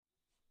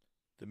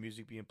The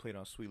music being played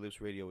on Sweetlipz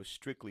Radio is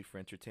strictly for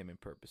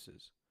entertainment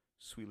purposes.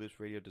 Sweetlipz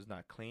Radio does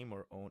not claim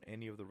or own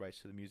any of the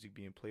rights to the music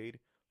being played,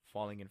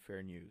 falling in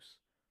fair use.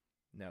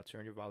 Now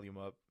turn your volume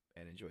up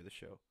and enjoy the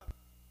show.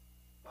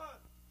 1,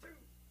 2,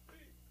 3,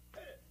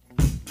 hit it!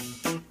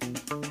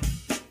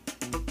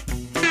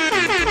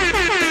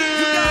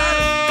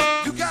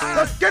 You got it!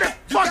 Let's get it!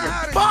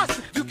 Fucking boss!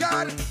 You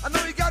got it! I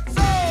know you got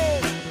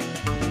soul!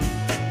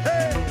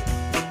 Hey!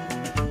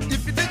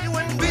 If you did, you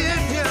wouldn't be in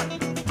here.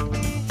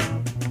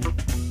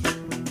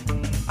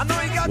 I know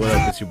you got What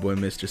up? It's your boy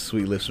Mr.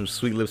 Sweetlipz from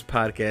Sweetlipz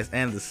Podcast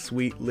and the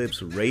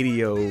Sweetlipz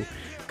Radio.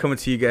 Coming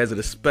to you guys with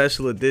a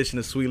special edition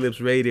of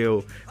Sweetlipz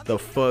Radio, the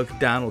Fuck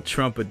Donald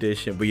Trump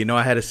edition. But you know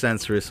I had to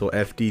censor it, so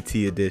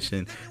FDT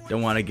edition.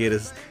 Don't want to get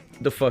us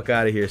the fuck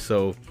out of here,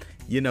 so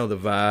you know the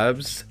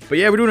vibes. But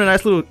yeah, we're doing a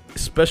nice little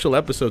special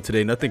episode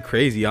today. Nothing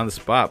crazy, on the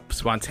spot,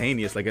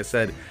 spontaneous. Like I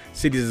said,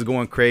 cities is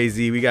going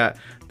crazy. We got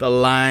the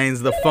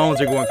lines, the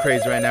phones are going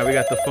crazy right now. We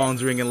got the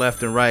phones ringing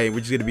left and right. We're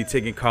just gonna be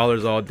taking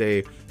callers all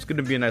day. It's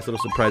gonna be a nice little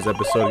surprise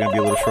episode. Gonna be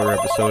a little shorter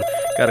episode.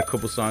 Got a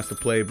couple songs to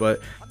play, but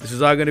this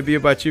is all gonna be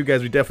about you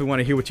guys. We definitely want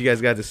to hear what you guys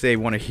got to say.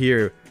 We want to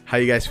hear how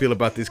you guys feel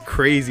about this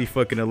crazy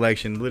fucking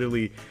election.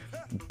 Literally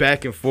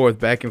back and forth.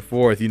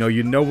 You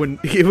know when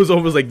it was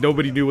almost like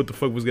nobody knew what the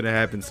fuck was gonna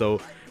happen. So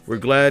we're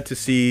glad to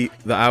see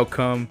the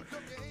outcome.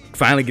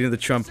 Finally getting the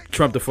Trump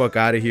the fuck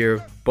out of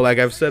here. But like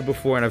I've said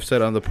before, and I've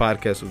said on the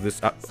podcast of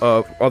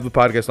the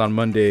podcast on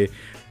Monday,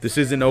 this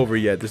isn't over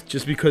yet. This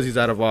just because he's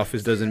out of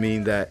office doesn't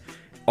mean that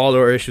all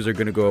our issues are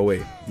gonna go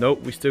away.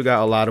 Nope, we still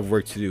got a lot of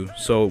work to do.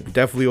 So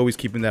definitely always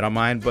keeping that in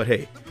mind. But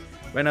hey,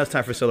 right now it's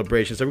time for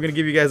celebration. So we're gonna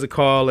give you guys a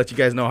call, let you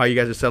guys know how you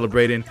guys are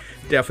celebrating.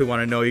 Definitely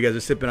want to know you guys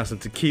are sipping on some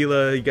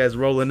tequila, you guys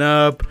rolling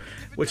up.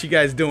 What you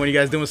guys doing? You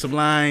guys doing some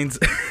lines?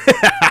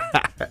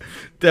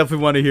 Definitely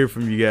want to hear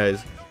from you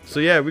guys. So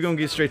yeah, we're gonna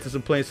get straight to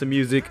playing some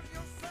music.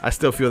 I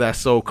still feel that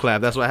soul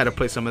clap. That's why I had to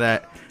play some of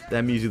that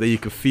music that you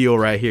could feel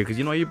right here, because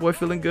you know your boy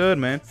feeling good,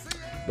 man.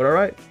 But all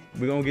right,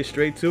 we're gonna get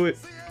straight to it.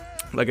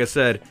 Like I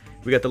said,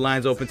 we got the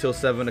lines open till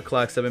 7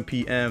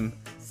 p.m.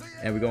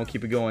 and we're gonna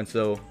keep it going.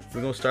 So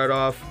we're gonna start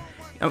off.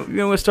 We're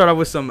gonna start off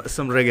with some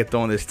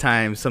reggaeton this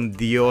time, some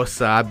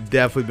Diosa. I've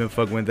definitely been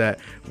fucking with that.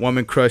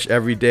 Woman Crush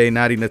Every Day,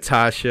 Naughty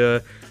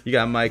Natasha. You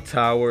got Mike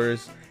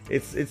Towers.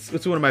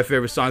 It's one of my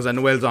favorite songs.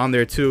 Anuel's on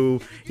there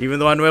too. Even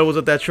though Anuel was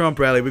at that Trump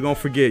rally, we're gonna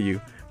forget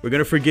you. We're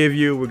gonna forgive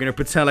you. We're gonna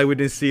pretend like we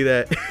didn't see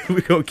that.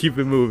 We're gonna keep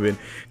it moving.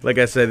 Like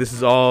I said, this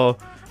is all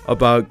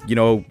about, you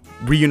know,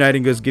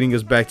 reuniting us, getting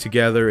us back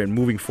together, and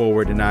moving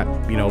forward, and not,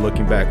 you know,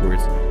 looking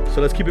backwards.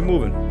 So let's keep it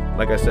moving.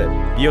 Like I said,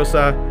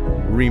 Diosa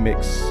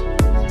remix.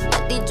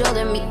 Dicho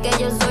de mí que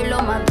yo soy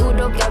lo más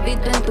duro que has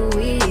visto en tu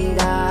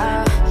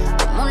vida.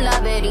 Como un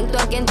laberinto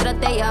al que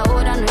entraste y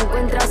ahora no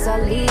encuentras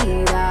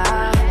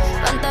salida.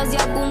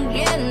 Fantasía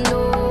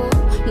cumpliendo,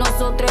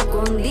 nosotros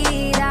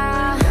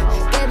escondidas.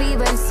 Que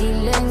vive el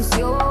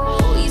silencio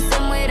y se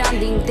mueran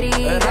de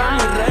intriga. Era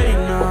mi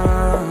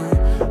reina,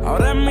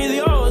 ahora es mi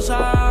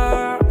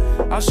diosa.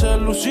 Hace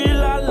lucir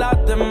a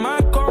las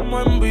demás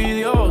como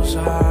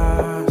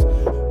envidiosas.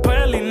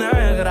 Peli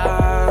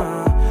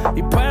negra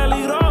y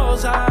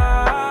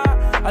peligrosa.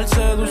 Al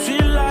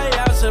seducirla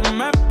ella se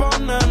me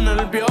pone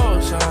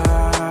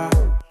nerviosa.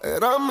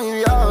 Era mi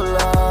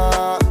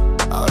diabla,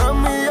 ahora es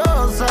mi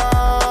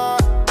diosa.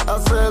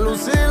 Hace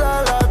lucir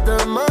a las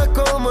demás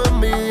como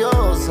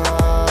envidiosa.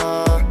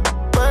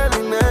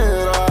 Peli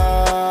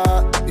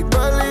negra y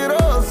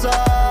peligrosa.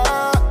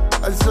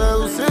 Al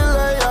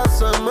seducirla ella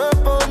se me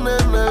pone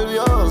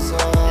nerviosa.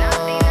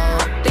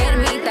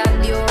 Permita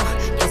Dios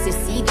que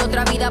necesito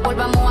otra vida,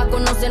 volvamos a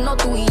conocernos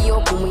tú y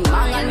yo. Como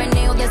imán al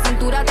meneo de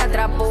cintura te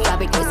atrapó.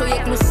 Sabe que soy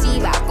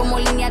exclusiva, como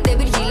línea de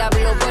Virgil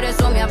habló. Por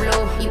eso me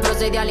habló y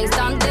procede al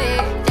instante.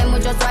 De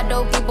muchos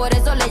suados y por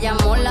eso le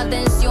llamó la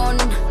atención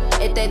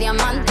este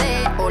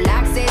diamante. All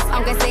access,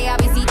 aunque sea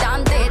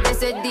visitante. Te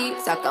cedí,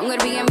 saca un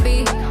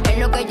Airbnb. Es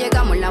lo que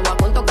llegamos, el agua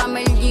con toca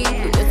Mel G.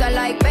 Tú yo soy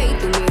like babe,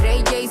 tú mi Ray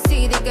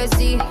J.C. Di que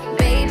sí,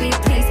 baby,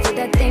 please, do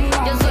that thing.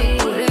 Yo soy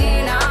tu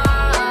reina,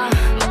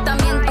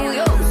 también tu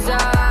diosa.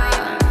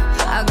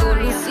 Hago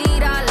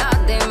lucir a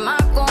las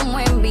demás como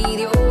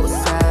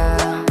envidiosa.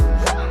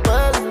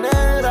 Peli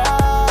negra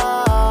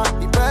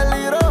y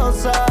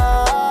peligrosa.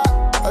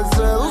 Al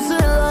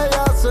seducirla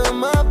ella se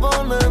me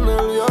pone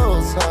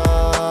nerviosa.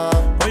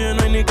 Oye,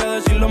 no hay ni que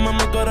decirlo,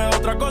 mami, tú eres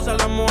otra cosa.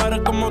 Las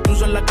mujeres como tú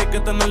son las que hay que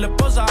tener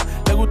esposa.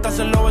 Le gusta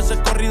hacerlo, veces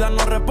corrida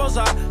no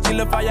reposa. Si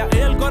le falla y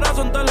el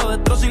corazón te lo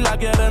destroza. Si la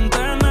quieren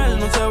tener,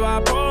 no se va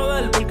a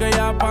poder, porque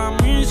ya pa'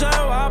 mí se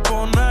va a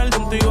poner.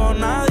 Contigo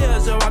nadie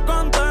se va a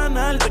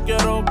contener. Te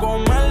quiero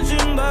comer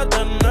sin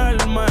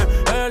detenerme.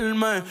 Él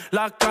me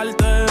la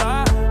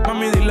cartera.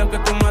 Mami, dile que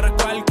tú no eres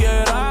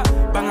cualquiera.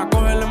 Van a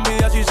coger la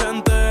envidia si se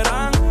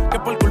enteran que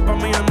por culpa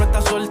mía no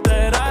está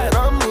soltera.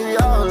 Era mi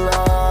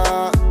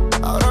diabla,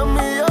 ahora es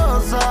mi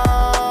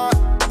diosa.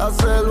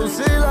 Hace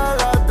lucir a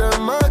las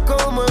demás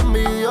como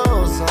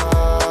envidiosa.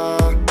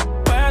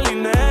 Peli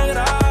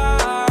negra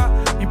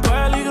y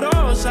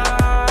peligrosa.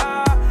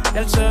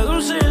 El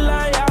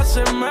seducirla ya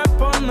se me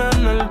pone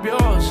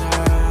nerviosa.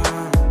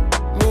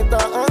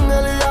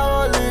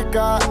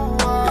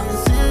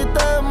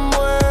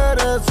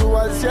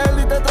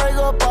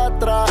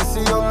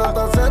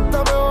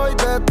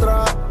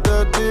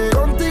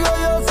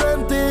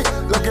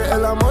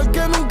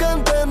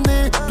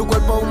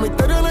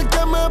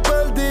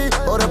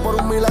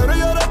 por un milagro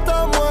y ahora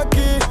estamos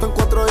aquí. Tú en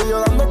cuatro y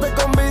yo dándote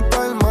con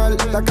vista al mar.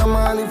 La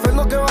cama del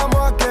infierno que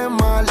vamos a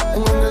quemar.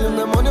 Un ángel y un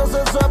demonio,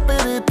 sexo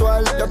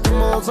espiritual. Ya tu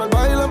modo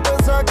salvaje y la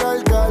empecé a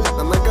cargar.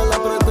 Dame que la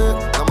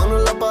apreté, la mano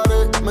en la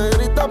pared. Me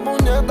grita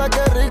puñeta,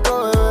 qué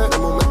rico bebé. De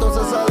momento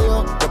se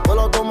salió, después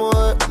lo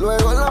acomodé.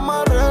 Luego la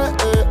amarré,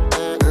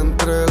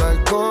 Entre el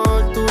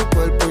alcohol, tu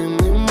cuerpo y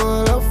mi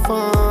mala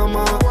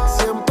fama.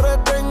 Siempre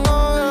tengo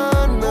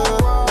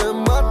ganas de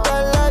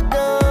matar las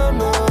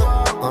ganas.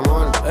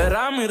 Manuel.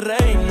 Era mi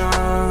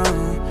reina,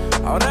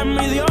 ahora es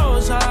mi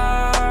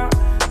diosa.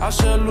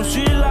 Hace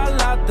lucir a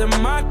las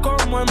demás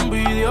como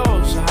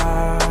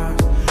envidiosas.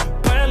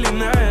 Peli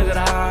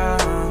negra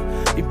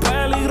y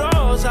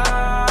peligrosa.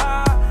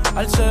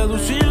 Al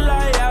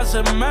seducirla ella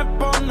se me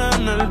pone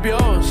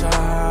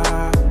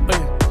nerviosa.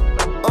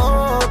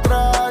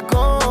 Otra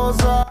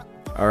cosa.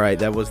 Alright,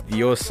 that was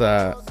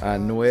Diosa,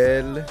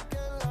 Anuel,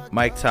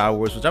 Mike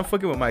Towers, which I'm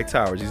fucking with Mike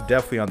Towers. He's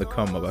definitely on the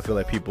come up. I feel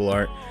like people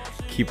aren't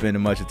keeping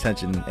much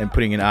attention and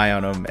putting an eye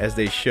on him as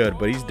they should,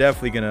 but he's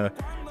definitely gonna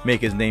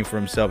make his name for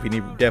himself. He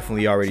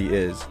definitely already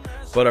is.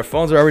 But our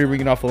phones are already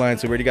ringing off the line,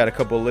 so we already got a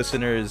couple of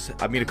listeners.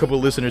 I mean, a couple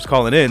of listeners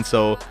calling in,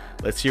 so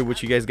let's hear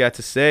what you guys got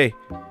to say.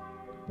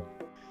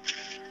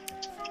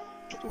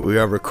 We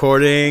are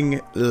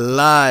recording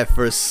live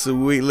for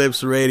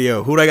Sweetlipz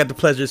Radio. Who do I got the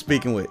pleasure of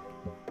speaking with?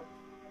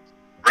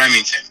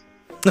 Remington.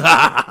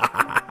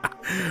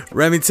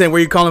 Remington, where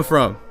you calling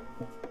from?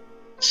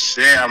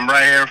 Shit, I'm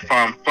right here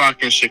from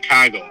fucking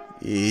Chicago.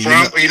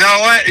 Yeah. You know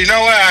what?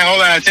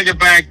 Hold on, I take it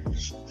back.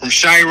 From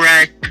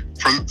Chirac,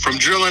 from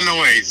drilling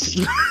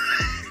noise.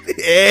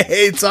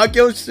 Hey, talk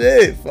your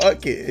shit.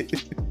 Fuck it.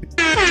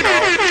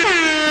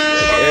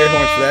 Air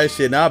horns for that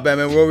shit. Nah,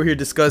 Batman, we're over here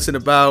discussing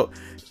about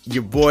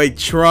your boy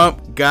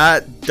Trump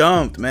got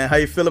dumped, man. How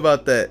you feel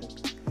about that?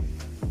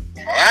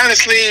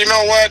 Honestly, you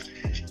know what?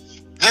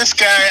 This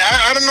guy,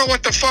 I don't know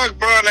what the fuck,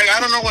 bro. Like,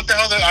 I don't know what the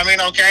hell. I mean,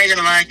 okay, I ain't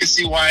gonna lie. I can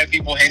see why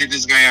people hated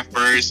this guy at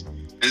first.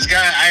 This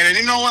guy,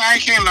 you know what? I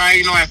can't lie.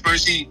 You know, at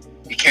first he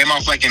came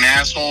off like an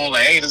asshole.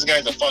 Like, hey, this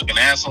guy's a fucking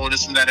asshole,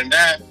 this and that and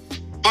that.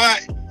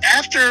 But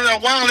after a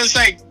while, it's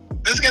like,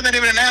 this guy's not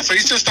even an asshole.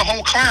 He's just a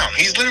whole clown.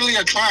 He's literally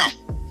a clown.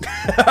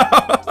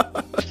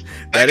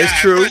 That is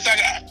true.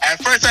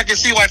 At first, I can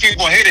see why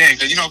people hated him,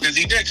 because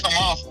he did come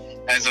off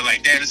as a,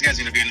 like, damn, this guy's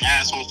gonna be an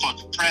asshole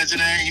fucking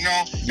president,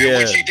 Yeah.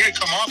 Which he did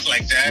come off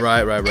like that.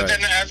 Right. But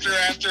then after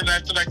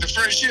like the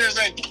first year, it's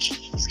like,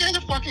 this guy's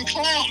a fucking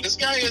clown. This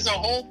guy is a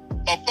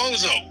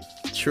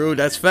bozo. True,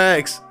 that's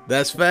facts.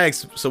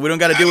 So we don't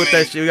got to deal with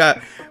that shit.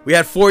 We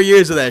had 4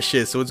 years of that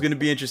shit, so it's gonna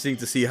be interesting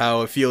to see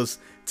how it feels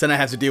to not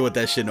have to deal with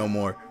that shit no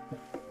more.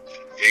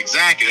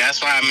 Exactly.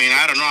 That's why.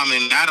 I don't know.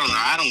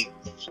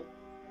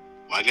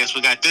 Well, I guess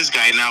we got this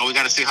guy now. We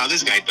got to see how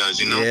this guy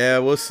does, Yeah,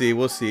 we'll see.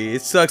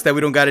 It sucks that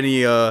we don't got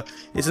any.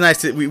 It's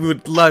nice we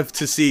would love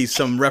to see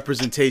some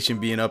representation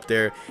being up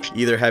there,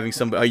 either having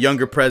a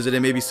younger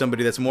president, maybe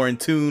somebody that's more in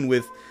tune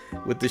with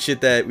the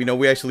shit that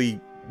we actually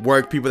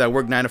work, people that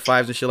work 9 to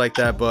 5s and shit like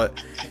that.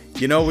 But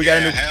we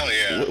got hell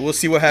yeah. We'll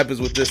see what happens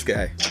with this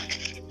guy.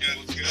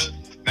 Good.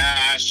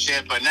 Nah,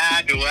 shit, but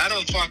nah, dude, I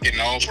don't fucking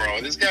know,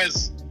 bro. This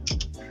guy's,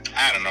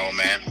 I don't know,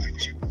 man.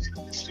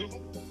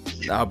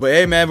 Nah, but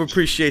hey, man, we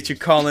appreciate you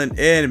calling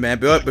in, man.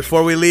 But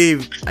before we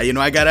leave,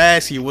 I gotta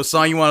ask you, what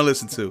song you want to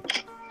listen to?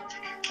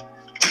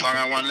 Song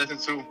I want to listen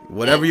to?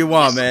 Whatever you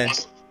want, man.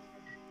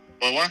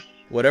 What?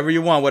 Whatever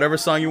you want, whatever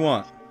song you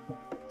want.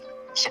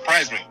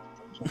 Surprise me.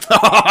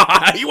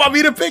 You want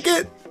me to pick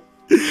it?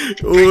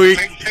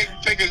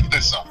 Pick a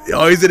good song.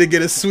 Oh, he's gonna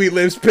get a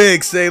Sweetlipz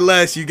pick. Say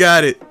less, you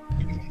got it.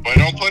 But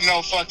don't put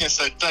no fucking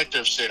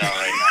seductive shit on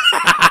right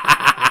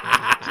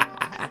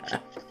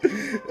now.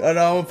 Oh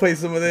no, I'm gonna play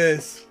some of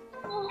this.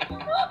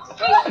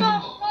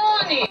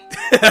 Horny.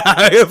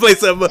 I'm gonna play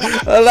some.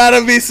 A lot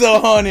of me so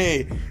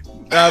horny.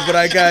 Nah, but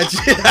I got you.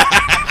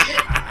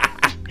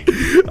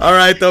 All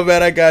right, though,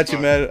 man. I got you,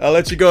 man. I'll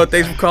let you go.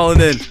 Thanks for calling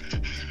in.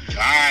 All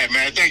right,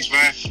 man. Thanks,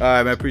 man. All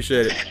right, man.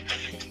 Appreciate it.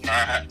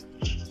 All right.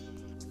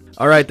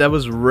 All right, that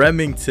was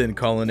Remington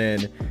calling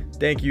in.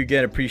 Thank you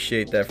again.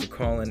 Appreciate that for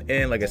calling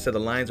in. Like I said, the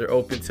lines are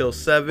open till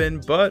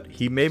 7, but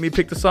he made me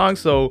pick the song,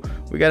 so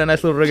we got a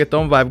nice little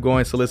reggaeton vibe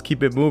going, so let's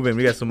keep it moving.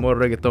 We got some more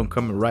reggaeton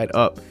coming right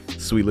up.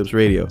 Sweetlipz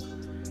Radio.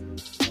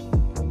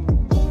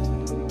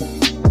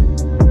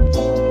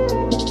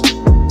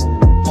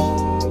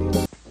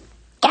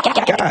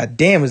 God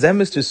damn, is that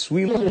Mr.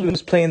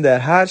 Sweetlipz playing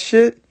that hot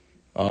shit?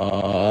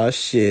 Oh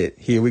shit.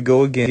 Here we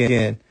go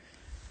again.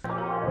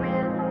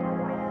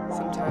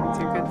 Sometimes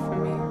you're good for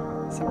me,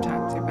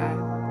 sometimes you're bad.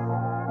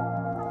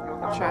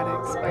 I try to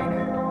explain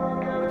it,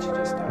 but you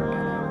just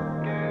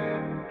don't get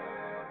it.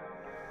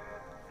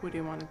 What do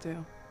you want to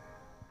do?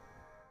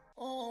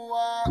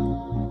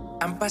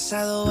 Han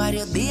pasado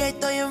varios días y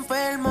estoy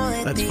enfermo de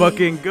ti. Let's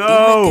fucking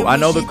go. I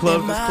know the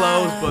club is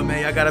closed, but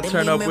man, y'all gotta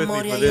turn up with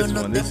me for this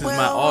one. This is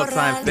my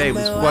all-time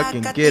favorite. Let's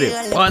fucking get it.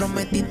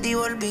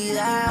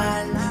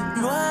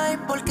 No hay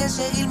por qué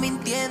seguir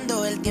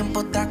mintiendo. El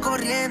tiempo está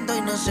corriendo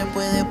y no se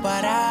puede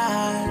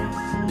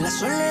parar. La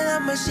soledad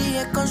me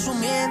sigue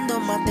consumiendo,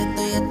 más te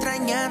estoy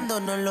extrañando,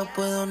 no lo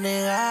puedo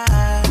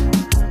negar.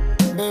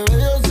 Bebé,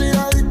 yo soy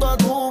adicto a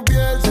tu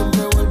piel,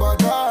 siempre vuelvo a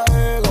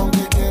caer,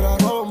 aunque quiera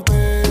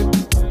romper.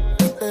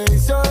 Este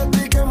vicio de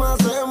ti que me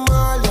hace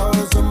mal y a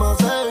veces me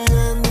hace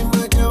bien,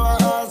 dime qué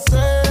vas a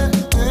hacer.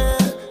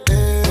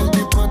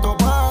 Dispuesto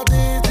para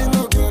ti, si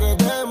no quieres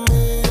de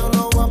mí, yo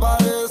no voy a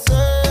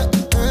aparecer.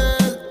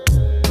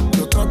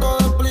 Yo trato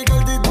de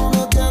explicarte y tú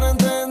no quieres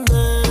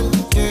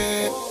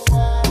entender.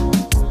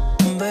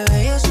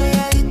 Bebé, yo soy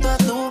adicto a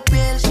tu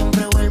piel,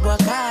 siempre vuelvo a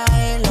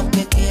caer,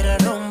 aunque quiera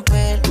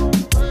romper.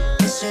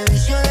 Ese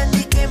vicio de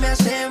ti que me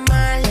hace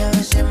mal y a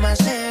veces me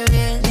hace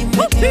bien,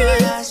 dime qué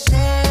vas a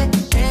hacer.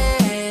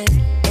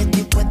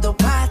 Estoy puesto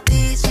para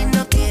ti, si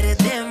no quieres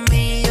de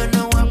mí, yo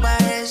no voy a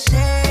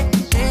aparecer.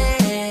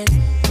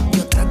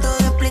 Yo trato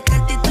de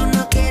explicarte y tú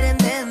no quieres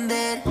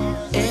entender.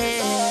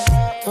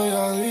 Estoy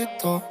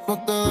adicto,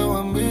 no te dejo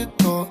en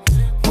visto.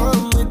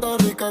 Mamita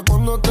rica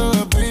cuando te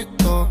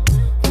despisto.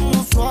 Un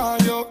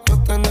usuario,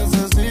 yo te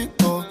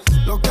necesito.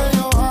 Lo que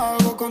yo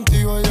hago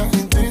contigo ya es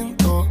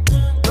instinto.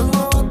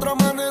 Tengo otro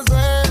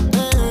amanecer,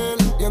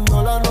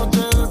 viendo la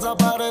noche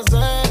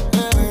desaparecer.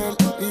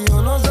 Y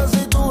yo no sé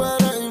si tú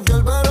eres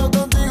infiel, pero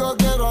contigo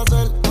quiero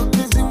hacer lo que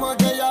hicimos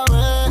aquella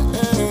vez.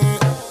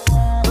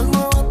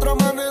 Tengo otro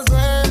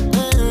amanecer,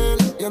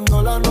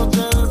 viendo la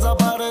noche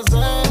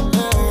desaparecer.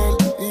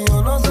 Y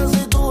yo no sé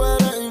si tú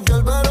eres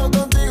infiel, pero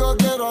contigo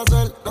quiero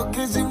hacer lo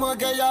que hicimos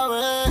aquella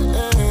vez.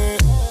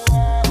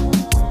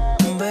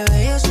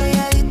 Bebé, yo soy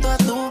adicto a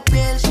tu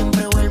piel,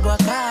 siempre vuelvo a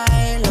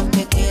caer,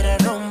 aunque quiera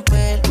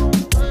romper.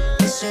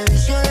 Ese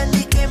vicio de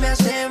ti que me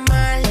hace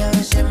mal y a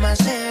veces me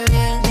hace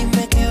bien,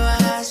 dime qué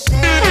vas a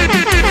hacer.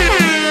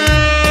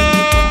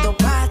 Estoy puesto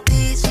para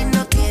ti, si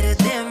no quieres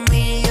de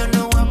mí, yo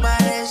no voy a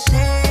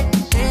aparecer.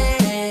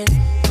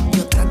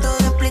 Yo trato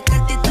de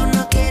explicarte y tú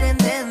no quieres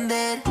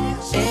entender.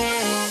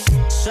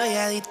 Soy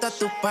adicto a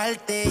tu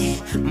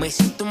parte, me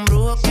hiciste un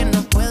brujo que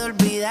no puedo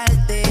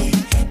olvidarte.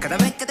 Cada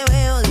vez que te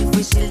veo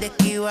difícil de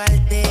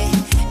esquivarte,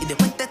 y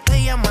después te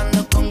estoy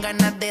llamando con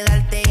ganas de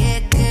darte.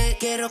 Es que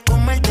quiero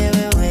comerte,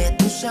 bebé,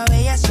 tú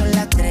sabes ya son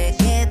las 3.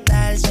 ¿Qué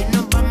tal si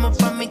nos vamos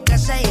pa' mi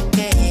casa? Y es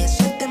que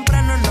eso es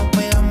temprano, nos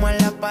pegamos a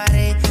la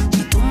pared.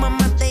 Si tu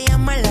mamá te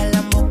llama, la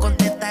lambo,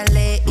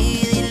 contéstale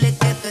y dile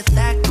que tú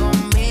estás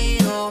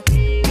conmigo,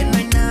 que no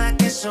hay nada,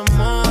 que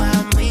somos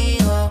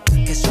amigos,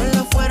 que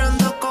solo fueron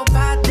 2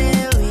 copas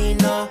de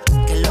vino,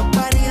 que los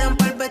paridan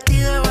para el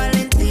vestido de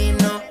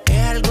Valentino,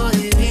 es algo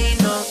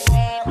divino.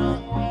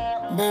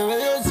 Bebé,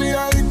 yo soy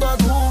adicto a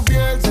tu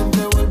piel,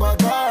 siempre vuelvo a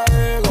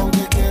caer,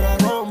 aunque quiera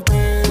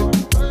romper.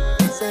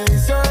 Ese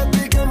vicio de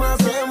ti que me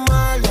hace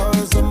mal y a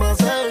veces me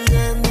hace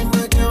bien,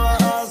 dime qué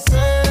vas a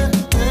hacer.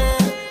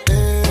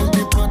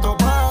 Dispuesto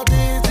para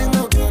ti, si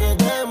no quieres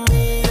de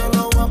mí, yo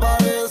no voy a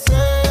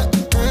aparecer.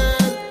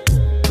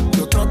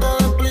 Yo trato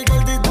de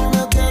explicarte y tú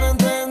no quieres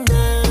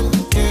entender.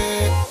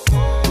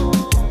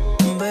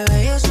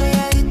 Bebé, yo soy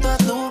adicto a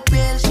tu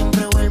piel,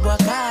 siempre vuelvo a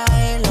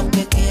caer,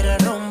 aunque quiera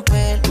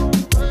romper.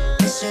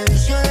 Ese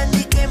vicio de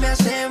ti que me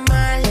hace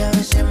mal y a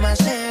veces me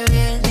hace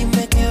bien,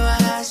 dime qué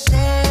vas a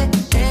hacer.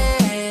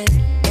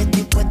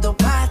 Estoy puesto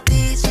para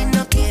ti, si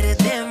no quieres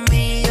de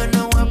mí, yo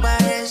no voy a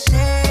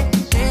aparecer.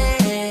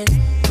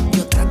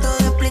 Yo trato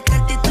de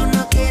explicarte y tú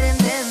no quieres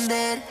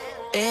entender.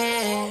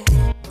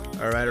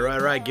 All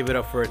right. Give it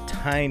up for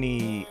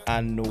Tiny,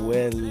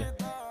 Anuel,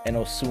 and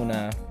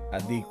Ozuna,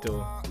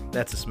 Adicto.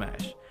 That's a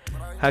smash.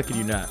 How could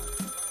you not?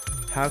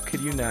 How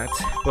could you not?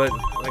 But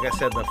like I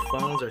said, the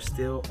phones are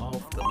still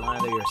off the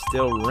line. They are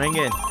still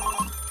ringing.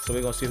 So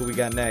we're going to see who we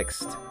got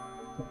next.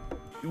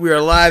 We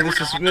are live. This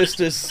is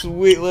Mr.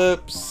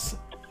 Sweetlipz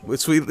with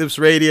Sweetlipz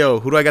Radio.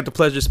 Who do I got the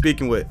pleasure of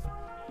speaking with?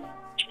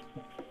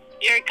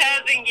 Your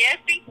cousin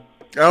Yessie.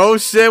 Oh,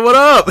 shit. What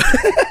up? What's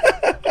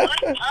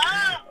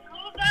up?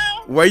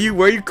 Hugo? Where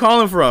you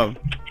calling from?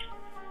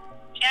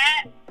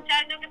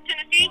 Chattanooga,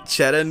 Tennessee.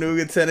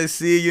 Chattanooga,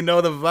 Tennessee. You know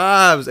the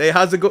vibes. Hey,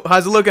 how's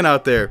it looking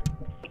out there?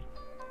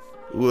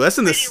 Ooh, that's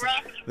in Pretty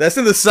rough. that's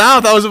in the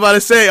south. I was about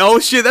to say, oh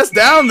shit, that's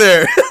down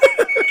there.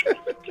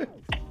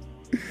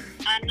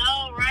 I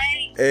know,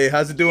 right? Hey,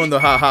 how's it doing though?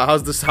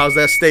 How's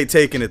that state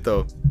taking it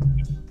though?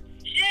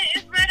 Shit,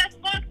 it's red as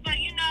fuck, but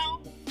you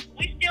know,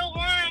 we still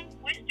won.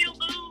 We still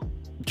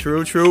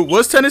lose. True.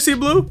 Was Tennessee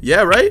blue?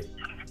 Yeah, right?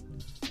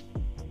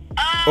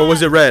 Or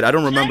was it red? I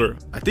don't remember.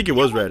 I think it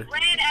was red.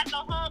 Red as a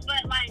whole,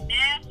 but like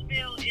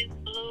Nashville is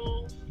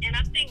blue, and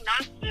I think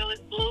Knoxville is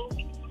blue.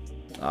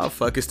 Oh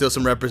fuck, it's still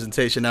some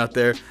representation out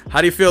there.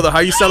 How do you feel though? How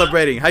you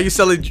celebrating? How you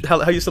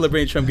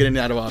celebrating Trump getting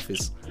out of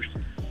office?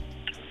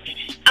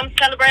 I'm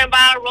celebrating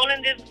by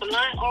rolling this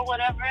blunt or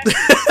whatever.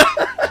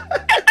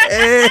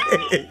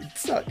 Hey,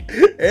 suck.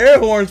 Air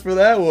horns for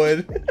that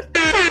one.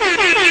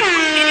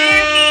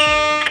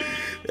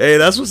 Hey,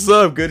 that's what's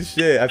up. Good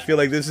shit. I feel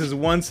like this is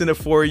once in a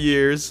 4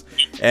 years,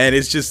 and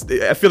it's just,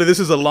 I feel like this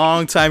is a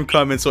long time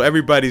coming, so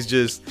everybody's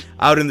just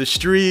out in the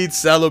streets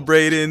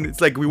celebrating. It's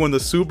like we won the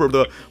Super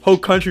Bowl. The whole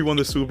country won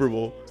the Super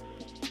Bowl.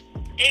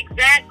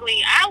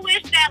 Exactly. I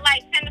wish that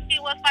like Tennessee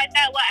was like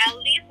that. Well, at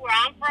least where where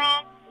I'm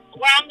from,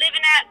 where I'm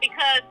living at,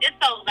 because it's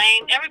so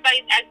lame.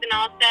 Everybody's acting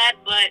all sad,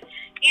 but,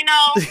 you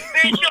know,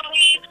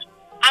 spiritually,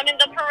 I'm in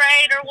the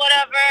parade or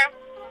whatever.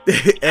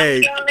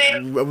 Hey,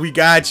 we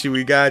got you.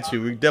 We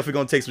definitely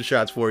gonna take some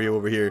shots for you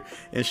over here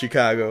in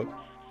Chicago.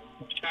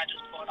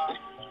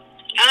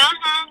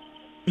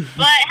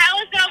 But how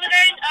is it over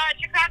there in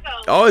Chicago?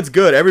 Oh, it's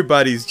good.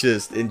 Everybody's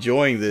just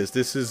enjoying this.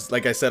 This is,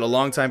 like I said, a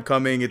long time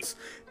coming. It's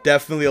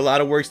definitely a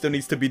lot of work still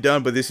needs to be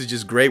done, but this is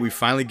just great. We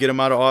finally get him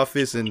out of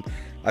office, and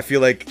I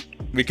feel like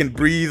we can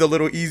breathe a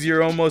little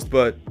easier almost,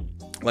 but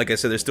like I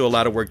said, there's still a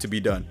lot of work to be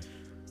done.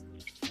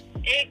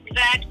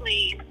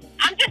 Exactly.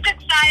 I'm just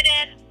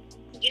excited.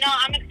 You know,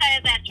 I'm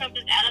excited that Trump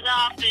is out of the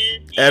office.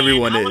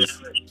 Everyone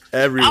is.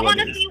 I want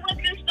to see what's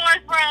in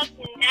store for us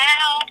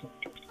now.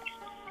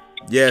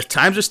 Yeah,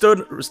 times are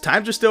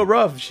still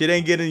rough. Shit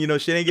ain't getting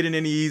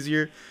any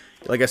easier.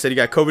 Like I said, you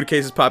got COVID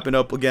cases popping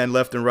up again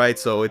left and right,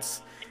 so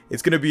it's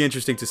gonna be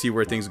interesting to see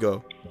where things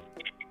go.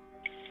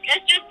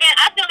 It's just been,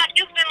 I feel like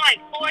it's been like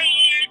 4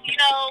 years, you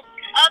know,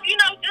 of, you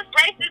know, just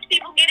racist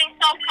people getting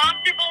so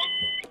comfortable.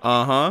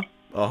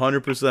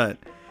 100%.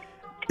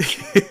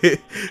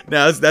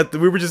 Now it's that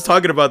we were just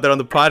talking about that on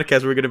the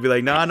podcast. We're gonna be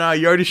like, nah,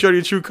 you already showed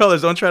your true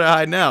colors. Don't try to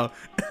hide now.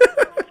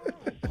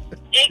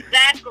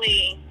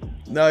 Exactly.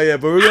 No, yeah,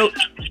 but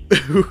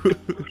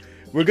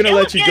we're gonna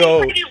let you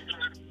go.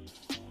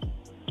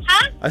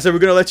 Huh? I said we're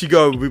gonna let you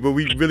go, but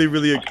we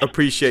really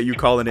appreciate you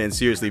calling in.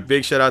 Seriously,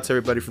 big shout out to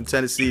everybody from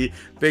Tennessee.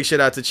 Big shout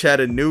out to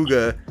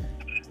Chattanooga.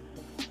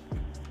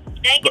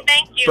 Thank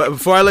you. But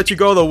before I let you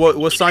go, though,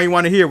 what song you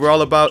want to hear? We're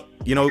all about,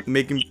 you know,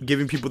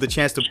 giving people the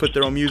chance to put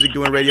their own music,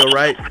 doing radio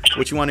right.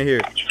 What you want to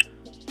hear?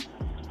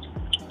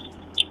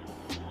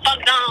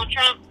 Fuck Donald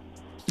Trump.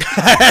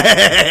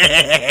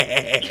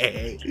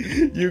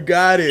 You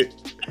got it.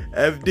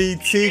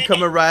 FDT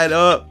coming right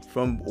up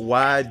from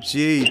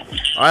YG.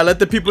 All right, let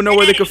the people know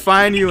where they can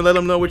find you and let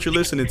them know what you're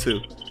listening to.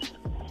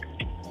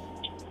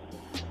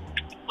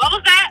 What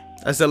was that?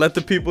 I said let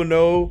the people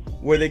know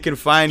where they can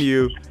find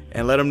you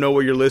and let them know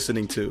what you're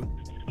listening to.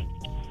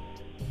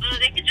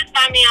 They can just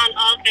find me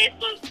on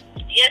Facebook.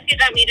 Yes, you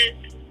got me this.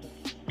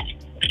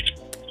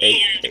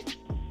 Hey.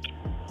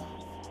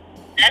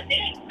 That's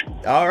it.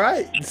 All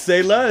right,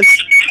 say less.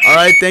 All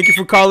right, thank you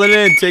for calling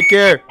in. Take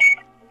care.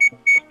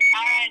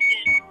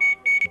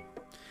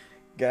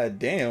 God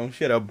damn,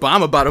 shit, a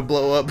bomb about to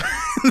blow up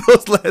in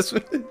those last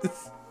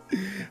minutes.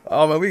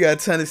 Oh man, we got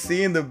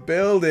Tennessee in the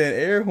building.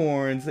 Air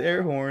horns.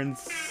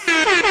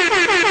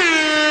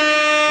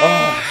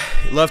 Oh,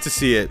 love to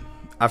see it.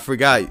 I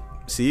forgot.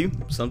 See,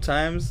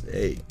 sometimes,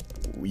 hey,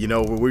 you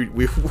know,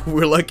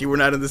 we're lucky we're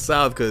not in the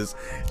South because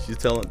she's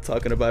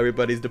talking about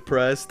everybody's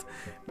depressed.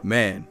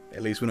 Man,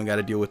 at least we don't got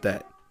to deal with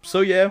that. So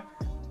yeah,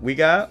 we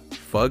got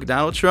fuck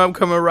Donald Trump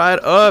coming right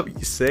up.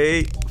 You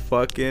say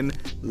fucking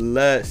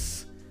less.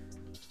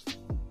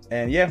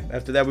 And yeah,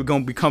 after that, we're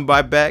going to come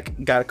back.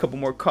 Got a couple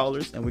more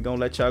callers, and we're going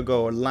to let y'all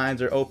go. Our lines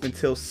are open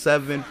till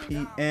 7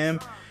 p.m.,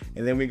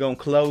 and then we're going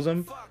to close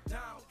them.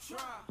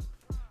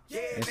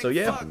 And so,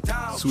 yeah,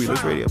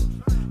 Sweetlipz Radio.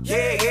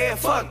 Yeah,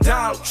 fuck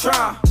Donald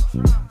Trump.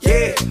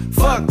 Yeah,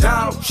 fuck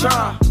Donald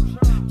Trump.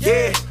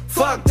 Yeah,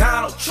 fuck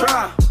Donald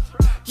Trump.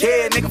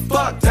 Yeah, nigga,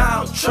 fuck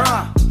Donald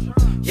Trump.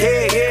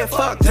 Yeah,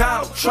 fuck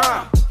Donald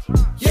Trump.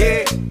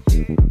 Yeah.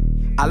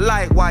 I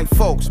like white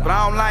folks, but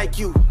I don't like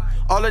you.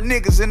 All the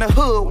niggas in the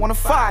hood wanna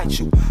fight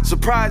you.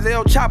 Surprise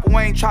El Chapo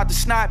ain't tried to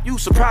snipe you.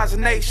 Surprise the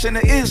Nation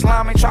of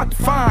Islam ain't tried to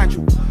find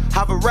you.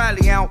 Have a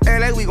rally out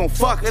LA, we gon'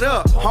 fuck it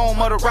up.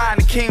 Home of the ride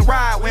and the King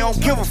ride, we don't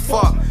give a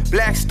fuck.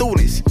 Black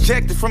students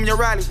ejected from your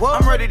rally.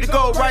 What? I'm ready to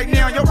go right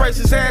now, your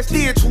racist ass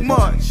did too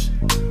much.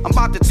 I'm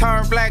about to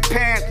turn Black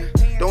Panther.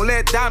 Don't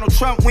let Donald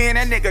Trump win,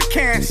 that nigga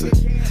cancer.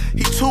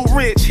 He too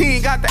rich, he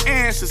ain't got the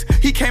answers.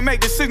 He can't make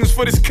decisions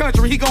for this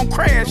country, he gon'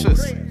 crash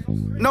us.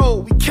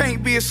 No, we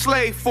can't be a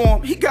slave for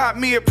him. He got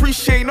me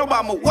appreciating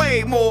Obama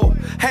way more.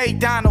 Hey,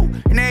 Donald,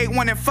 and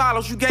everyone that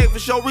follows, you gave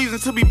us your reason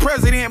to be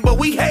president, but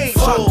we hate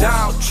you. Fuck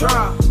Donald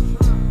Trump.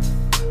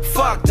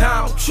 Fuck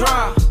Donald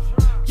Trump.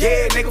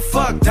 Yeah, nigga,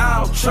 fuck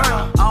Donald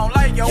Trump. I don't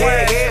like your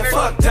ass. Yeah,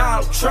 fuck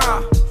Donald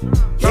Trump.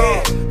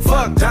 Yeah,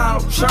 fuck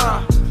Donald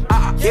Trump.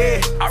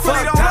 Yeah,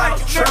 fuck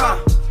Donald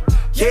Trump.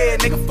 Yeah,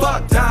 nigga,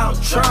 fuck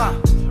Donald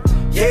Trump.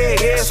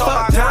 Yeah,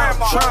 fuck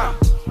Donald Trump.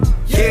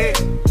 Yeah.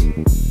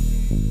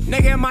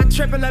 Nigga, am I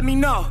tripping? Let me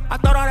know. I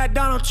thought all that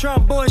Donald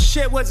Trump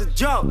bullshit was a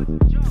joke.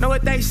 Know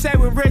what they say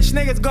when rich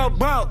niggas go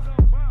broke?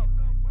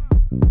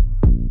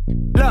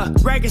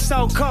 Look, Reagan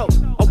so cold,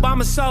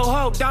 Obama so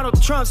hope.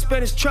 Donald Trump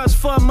spent his trust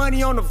fund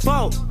money on the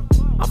vote.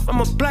 I'm from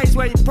a place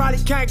where you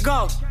probably can't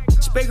go.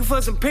 Speaking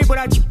for some people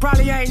that you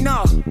probably ain't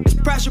know. There's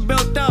pressure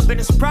built up and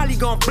it's probably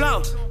gonna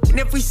blow. And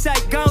if we say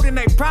go, then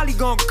they probably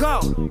gonna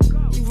go.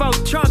 You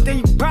vote Trump, then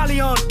you probably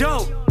on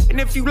dope. And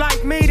if you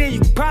like me, then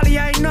you probably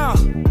ain't know.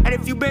 And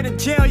if you been in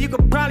jail, you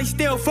could probably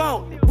still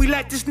vote. If we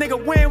let this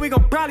nigga win, we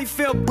gon' probably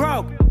feel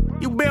broke.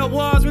 You build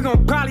walls, we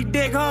gon' probably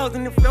dig holes.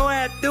 And if your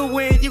ass do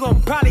win, you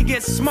gon' probably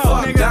get smoked,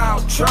 fuck nigga.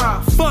 Donald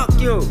Trump.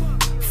 Fuck you.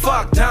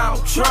 Fuck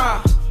Donald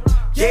Trump.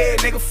 Yeah,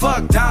 nigga,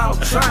 fuck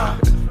Donald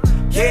Trump.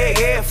 Yeah,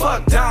 yeah,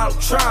 fuck Donald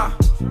Trump.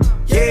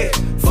 Yeah,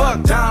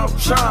 fuck Donald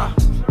Trump.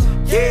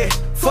 Yeah,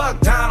 fuck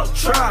Donald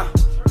Trump.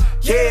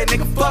 Yeah,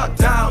 nigga, fuck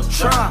Donald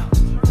Trump.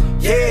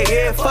 Yeah,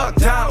 yeah, fuck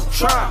Donald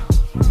Trump.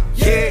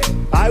 Yeah.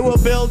 I will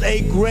build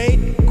a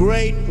great,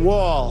 great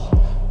wall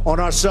on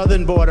our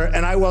southern border,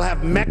 and I will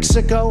have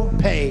Mexico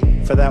pay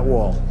for that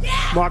wall.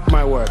 Yeah. Mark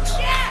my words.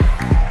 Yeah.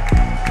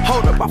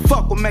 Hold up, I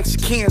fuck with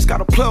Mexicans, got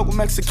a plug with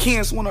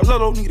Mexicans. When a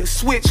little need a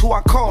switch, who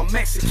I call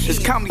Mexican. This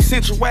Comedy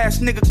Central ass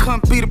nigga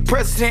couldn't be the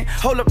president.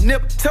 Hold up,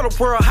 Nip, tell the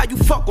world how you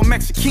fuck with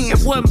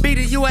Mexicans. It wouldn't be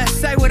the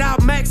USA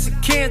without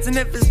Mexicans. And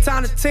if it's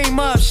time to team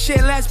up,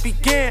 shit, let's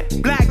begin.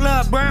 Black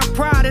love, brown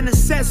pride, and the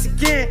sense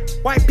again.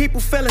 White people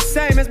feel the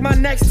same as my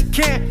next of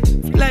kin.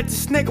 Let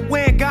this nigga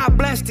win, God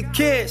bless the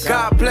kids.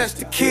 God bless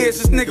the kids,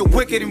 this nigga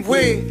wicked and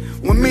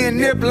weird. When me and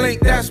Nip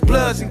link, that's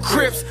Bloods and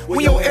Crips. When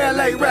your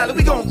LA rally,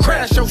 we gon'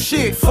 crash your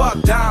shit.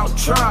 Fuck Donald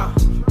Trump.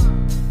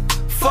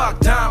 Fuck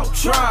Donald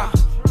Trump.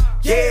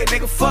 Yeah,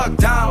 nigga, fuck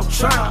Donald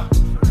Trump.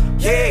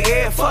 Yeah,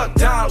 yeah, fuck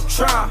Donald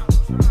Trump.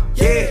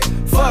 Yeah,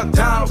 fuck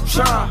Donald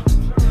Trump.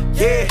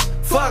 Yeah,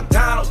 fuck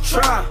Donald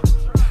Trump.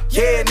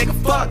 Yeah, nigga,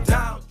 fuck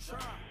Donald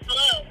Trump.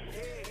 Hello.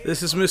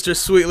 This is Mr.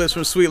 Sweetlipz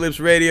from Sweetlipz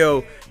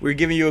Radio. We're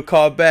giving you a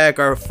call back.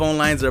 Our phone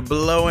lines are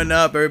blowing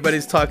up.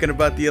 Everybody's talking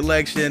about the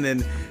election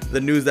and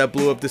the news that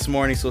blew up this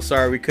morning. So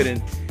sorry we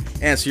couldn't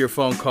answer your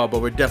phone call,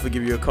 but we're definitely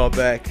giving you a call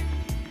back.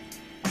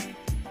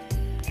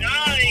 No,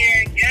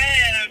 you're good.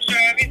 I'm sure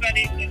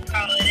everybody's just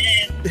calling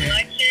in.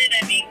 Election,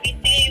 I mean,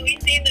 we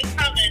see this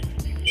coming.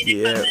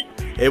 Yeah.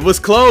 It was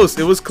close.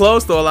 It was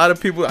close, though. A lot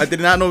of people, I did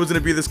not know it was going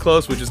to be this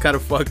close, which is kind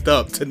of fucked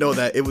up to know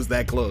that it was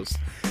that close.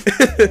 And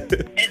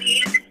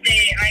each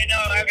state, I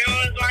know, everyone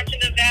was watching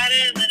Nevada,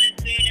 and then as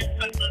soon as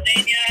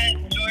Pennsylvania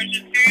and Georgia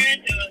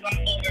turned, it was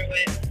all over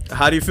with.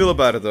 How do you feel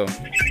about it, though? Oh,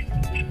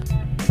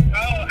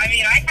 I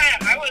mean,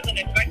 I wasn't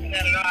expecting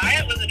that at all.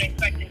 I wasn't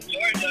expecting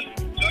Georgia.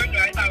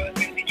 I thought it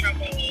was going to be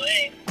Trump all the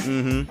way.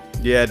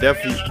 Mm-hmm. Yeah,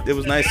 definitely. It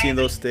was nice seeing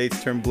those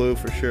states turn blue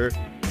for sure. I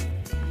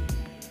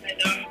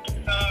know.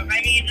 So,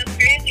 I mean, it's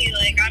crazy.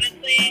 Like,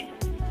 honestly,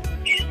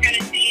 you just kind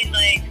of see,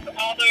 like,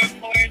 all the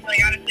reports. Like,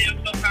 honestly,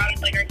 I'm so proud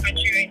of, like, our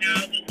country right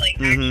now. Just, like,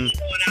 actually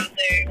going out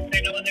there.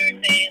 I know what they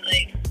were saying.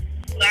 Like,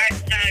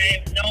 last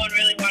time, no one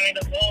really wanted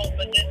to vote.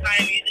 But this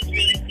time, you just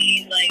really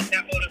see, like,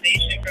 that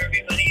motivation for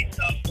everybody.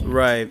 So,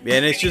 right.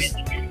 And it's just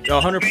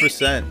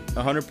 100%.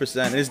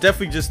 100%. And it's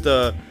definitely just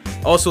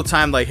also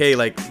time, like, hey,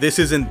 like, this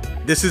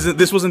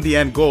wasn't the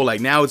end goal.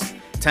 Like, now it's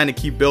time to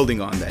keep building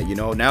on that, you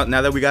know. Now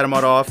that we got him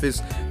out of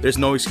office, there's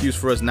no excuse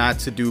for us not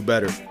to do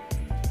better.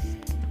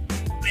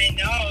 I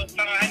know.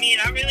 So, I mean,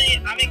 I'm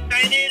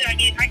excited. I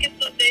mean, I can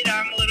still say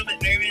that I'm a little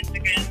bit nervous to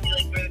kind of see,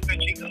 like, where the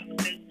country goes.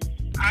 Because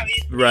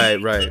obviously, right.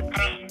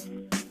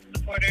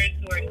 Supporters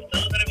who are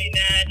still going to be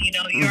mad. You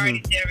know, you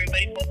already see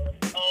everybody,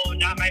 oh,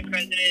 not my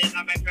president,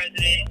 not my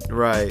president.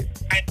 Right.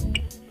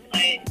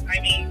 I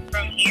mean,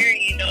 from here,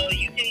 you know,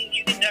 you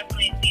can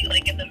definitely see,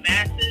 like, in the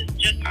masses,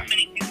 just how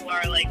many people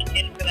are, like,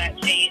 in for that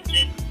change.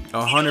 And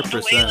 100%.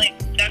 Like,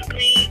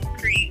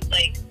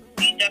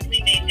 we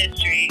definitely made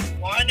history.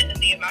 One, in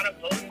the amount of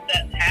votes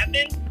that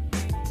happened,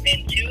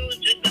 and two,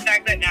 just the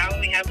fact that now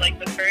we have, like,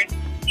 the first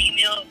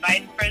female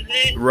vice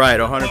president. Right,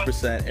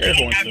 100%. Air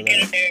horns for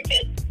African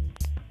American.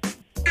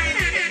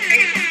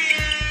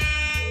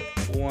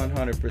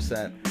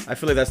 100%. I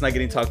feel like that's not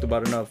getting talked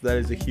about enough. That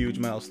is a huge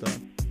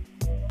milestone.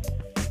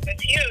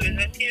 That's huge. And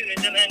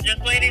then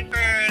just waiting for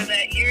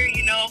that year,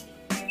 you know,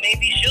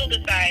 maybe she'll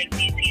decide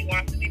if he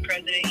wants to be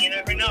president. You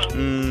never know.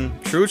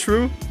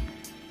 True.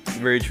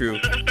 Very true.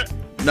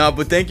 No,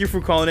 but thank you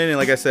for calling in. And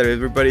like I said,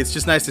 everybody, it's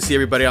just nice to see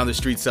everybody on the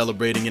street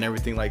celebrating and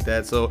everything like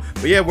that. So,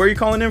 but yeah, where are you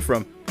calling in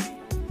from?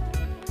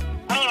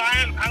 Oh,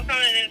 I'm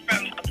calling in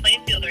from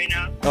Plainfield right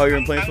now. Oh, you're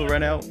in Plainfield right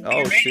now?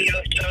 Oh, shit.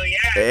 Show, yeah.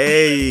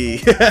 Hey.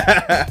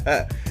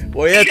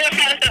 Well, yeah.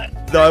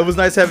 No, it was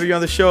nice having you on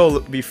the show.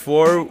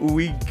 Before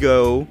we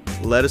go,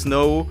 let us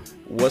know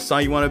what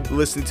song you want to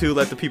listen to.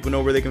 Let the people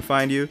know where they can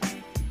find you.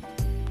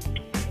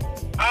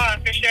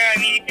 For sure. I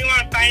mean, if you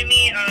want to find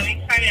me, you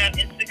can find me on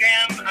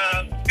Instagram.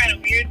 It's kind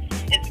of weird.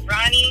 It's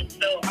Ronnie,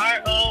 so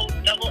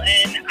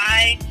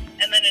RONNI,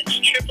 and then it's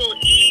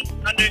 _E_E.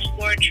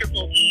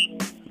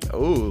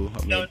 Oh,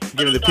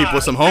 giving the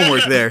people some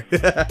homework there. Yeah,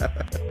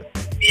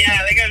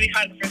 they're gonna be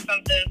hunting for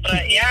something.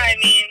 But yeah, I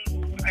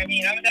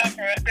mean, I'm down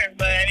for record.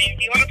 But I mean,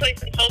 if you want to play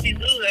some Toby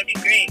Lou, that'd be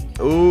great.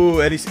 Ooh,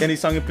 any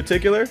song in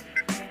particular?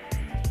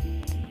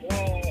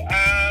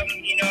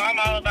 You know, I'm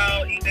all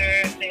about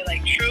either say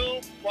like True,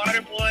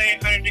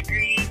 Waterboy, 100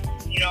 Degrees.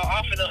 You know,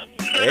 all for those.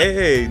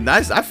 Hey,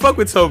 nice. I fuck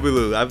with Toby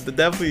Lou.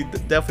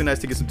 Definitely nice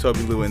to get some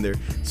Toby Lou in there.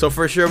 So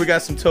for sure, we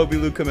got some Toby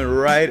Lou coming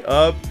right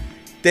up.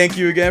 Thank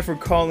you again for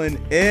calling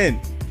in.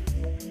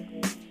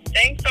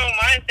 Thanks so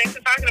much. Thanks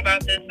for talking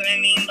about this. I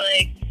mean,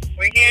 like,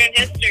 we're here in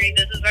history.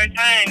 This is our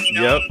time, you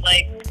know. Yep.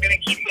 Like, we're gonna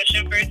keep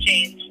pushing for a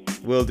change.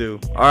 Will do.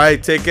 All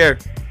right, take care.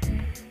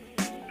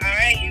 All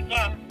right, you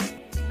go.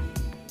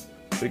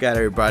 We got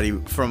everybody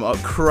from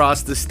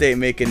across the state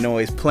making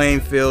noise.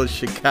 Plainfield,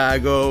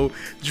 Chicago,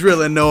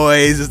 drilling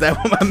noise. Is that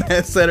what my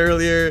man said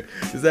earlier?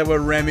 Is that what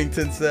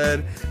Remington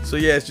said? So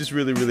yeah, it's just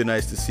really, really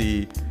nice to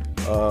see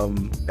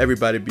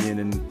everybody being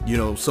in, you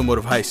know, somewhat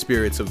of high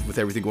spirits with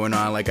everything going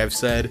on. Like I've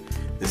said,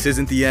 this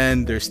isn't the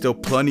end. There's still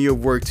plenty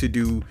of work to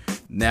do.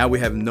 Now we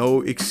have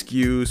no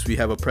excuse. We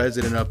have a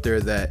president up there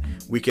that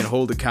we can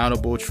hold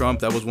accountable. Trump,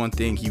 that was one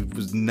thing. He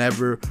was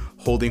never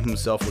holding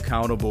himself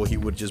accountable. He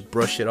would just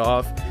brush it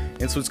off.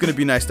 And so it's going to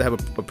be nice to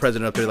have a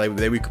president up there like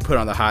that we could put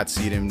on the hot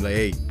seat and like,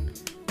 hey,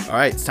 all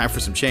right, it's time for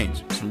some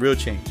change, some real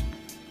change.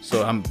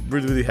 So I'm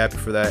really, really happy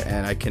for that,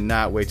 and I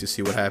cannot wait to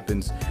see what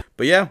happens.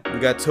 But yeah, we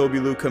got Toby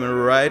Lou coming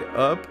right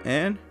up,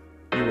 and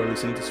you are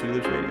listening to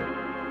Sweetlipz Radio.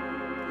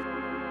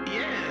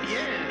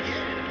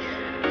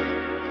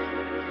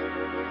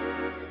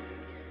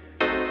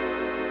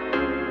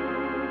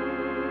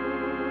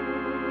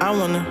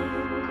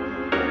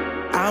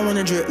 I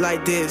wanna drip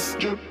like this.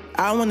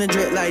 I wanna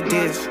drip like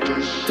this.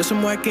 Do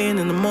some work in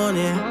the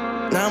morning.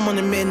 Now I'm on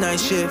the midnight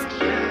shift.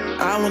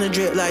 I wanna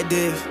drip like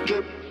this.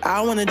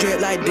 I wanna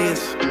drip like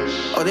this.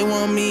 Oh, they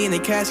want me in a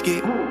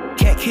casket.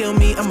 Can't kill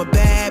me, I'm a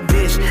bad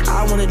bitch.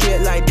 I wanna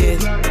drip like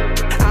this.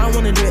 I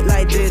wanna drip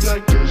like this.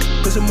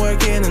 Put some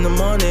work in the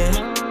morning.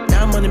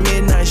 Now I'm on the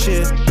midnight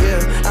shift. Yeah,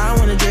 I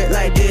wanna drip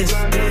like this.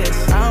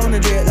 I wanna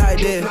drip like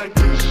this.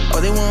 Oh,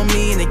 they want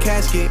me in a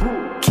casket.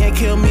 Can't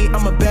kill me,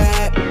 I'm a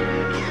bad.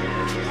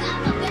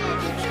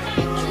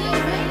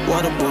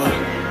 Water boy,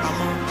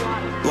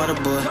 water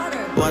boy,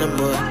 water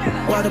boy,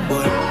 water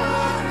boy.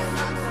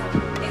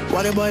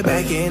 Water boy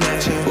back in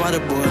action, water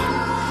boy.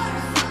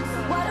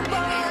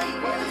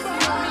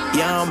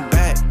 Yeah, I'm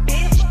back.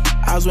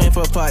 I was waiting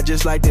for a part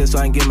just like this so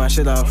I can get my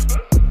shit off.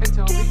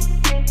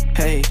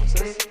 Hey,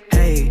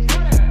 hey,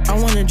 I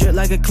wanna drip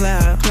like a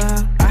cloud.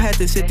 I had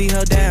to sit the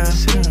hell down.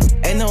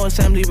 Ain't no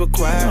assembly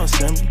required.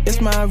 It's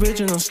my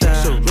original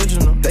style.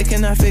 They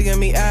cannot figure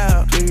me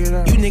out.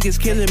 You niggas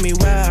killing me,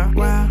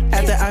 wow.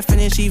 After I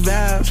finish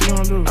eval,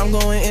 I'm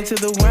going into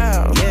the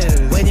wild.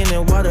 Yeah, waiting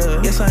in water.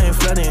 Yes, I am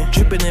flooding.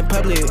 Dripping in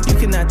public. You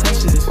cannot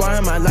touch this. Why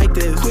am I like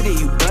this? Quit it,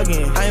 you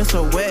bugging. I am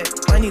so wet.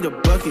 I need a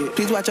bucket.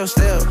 Please watch your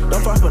step.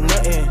 Don't fall for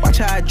nothing. Watch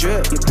how I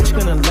drip. Your bitch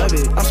gonna love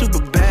it. I'm super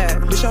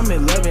bad. Bitch, I'm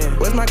in loving.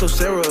 Where's Michael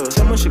Cera?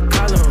 Someone should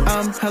call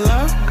him.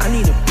 Hello? I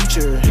need a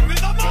feature.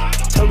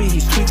 Toby,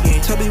 he's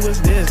tweaking. Toby, what's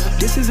this?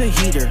 This is a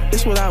heater.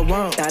 This what I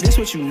want. Now this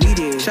what you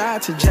needed. Shout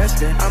out to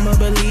Justin. I'm a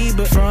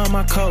believer from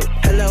my coat.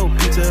 Hello,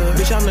 Peter.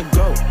 Bitch, I'm the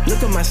GOAT.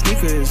 Look at my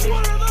sneakers.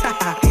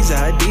 These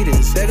are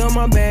Adidas. There go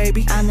my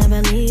baby. I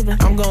never leave her.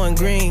 I'm going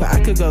green, but I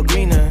could go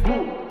greener.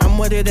 I'm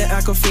wetter than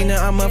Aquafina.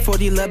 I'm a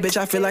 40 love bitch.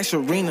 I feel like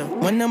Serena.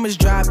 When numbers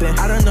dropping,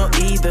 I don't know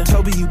either.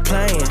 Toby, you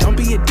playing? Don't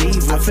be a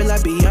diva. I feel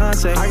like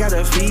Beyonce. I got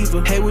a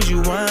fever. Hey, would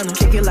you wanna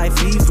kick it like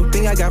fever?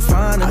 Think I got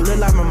finer. I look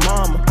like my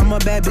mama. I'm a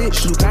bad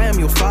bitch. Luke, I am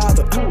your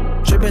father.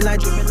 Drippin'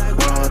 like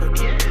water.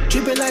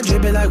 Drippin'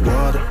 like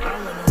water.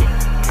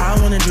 I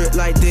wanna drip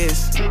like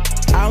this.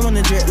 I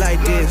wanna drip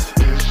like this.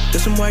 Do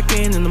some work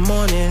in the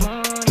morning.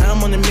 Now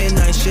I'm on the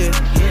midnight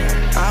shift.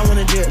 I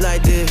wanna drip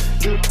like this.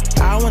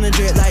 I wanna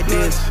drip like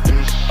this.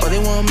 Oh, they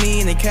want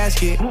me in a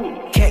casket.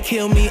 Can't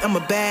kill me, I'm a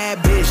bad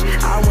bitch.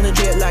 I wanna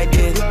drip like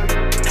this.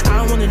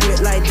 I wanna drip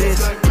like this.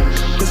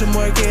 Put some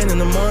work in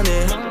the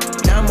morning.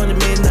 Now I'm on the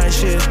midnight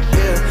shift.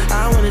 Yeah,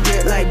 I wanna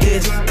drip like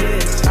this.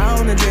 I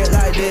wanna drip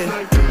like this.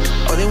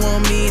 Oh, they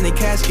want me in a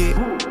casket.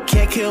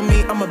 Can't kill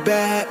me, I'm a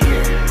bad.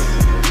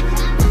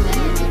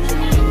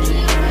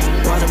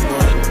 Water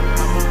boy,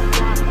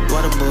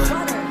 water boy,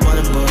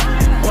 water boy,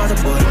 water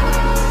boy.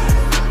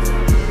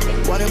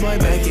 Water boy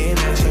back in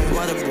action,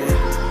 water boy.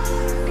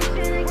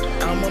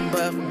 I'm a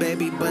buff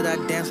baby, but I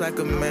dance like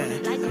a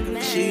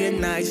man. She a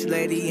nice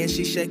lady and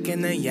she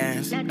shaking her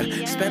yams.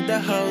 Spent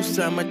the whole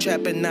summer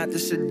trapping out the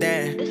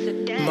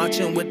sedan.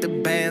 Marching with the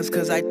bands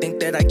cause I think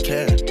that I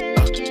can.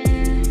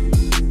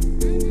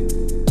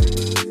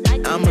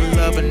 I'm a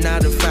lover,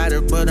 not a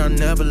fighter, but I'll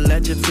never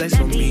let you flex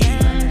on me.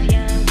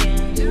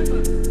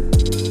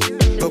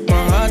 Broke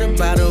my heart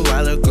about a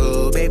while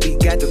ago, baby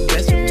got the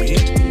best of me.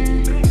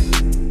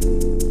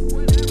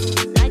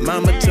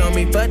 Mama told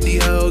me, fuck the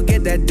hoe,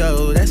 get that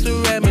dough, that's the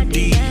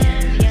remedy.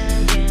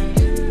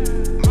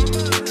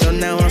 So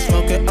now I'm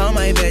smoking all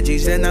my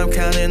veggies and I'm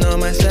counting on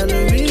my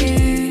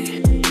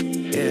celery.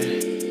 Yeah.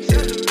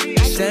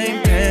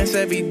 Same pants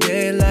every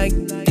day, like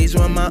these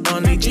were my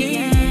only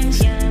jeans.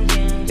 Yeah,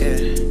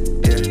 yeah.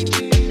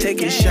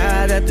 Taking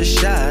shot after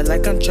shot,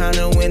 like I'm trying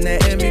to win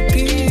that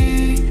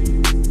MVP.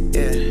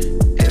 Yeah,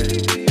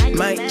 yeah.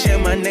 Might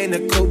change my name to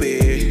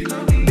Kobe.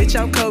 Bitch,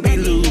 I'm Kobe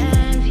Lou.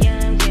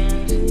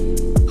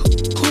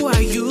 Who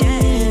are you?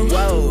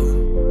 Whoa.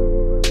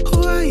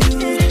 Who are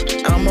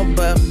you? I'm a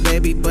buff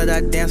baby, but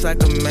I dance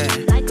like a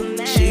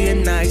man. She a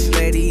nice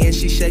lady and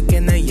she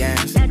shaking her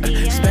yams.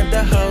 Spent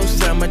the whole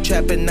summer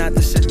trapping out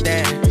the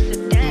sedan.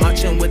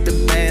 Marching with the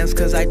bands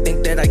cause I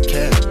think that I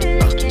can.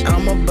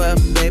 I'm a buff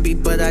baby,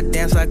 but I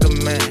dance like a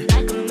man.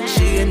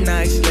 She a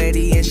nice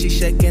lady and she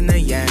shaking her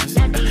yams.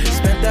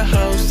 Spent the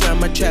whole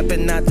summer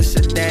trapping out the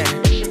sedan.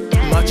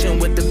 marching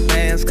with the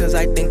bands, cause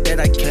I think that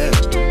I can.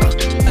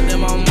 And then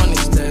my money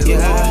stays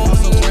long,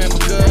 so ran for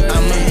good.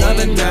 I'm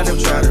another guy that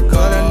try to go.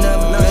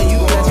 You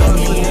better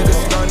me,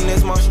 niggas starting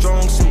is my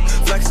strong suit.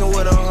 Flexing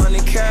with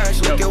 100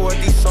 cash, look at what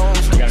these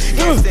songs do.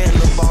 Can't stand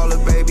the baller,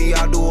 baby,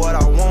 I do what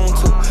I want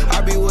to.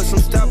 I be with some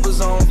steppers,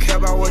 I don't care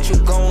about what you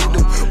gon'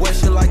 do. Wear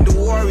shit like the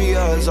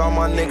Warriors, all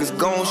my niggas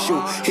gon'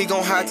 shoot. He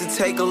gon' have to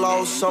take a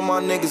loss, so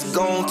my niggas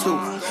gon' to.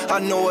 I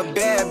know a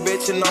bad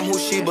bitch and I'm who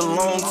she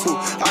belong to.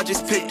 I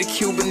just picked a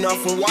Cuban up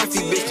from wifey,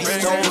 bitch,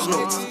 these stones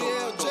new.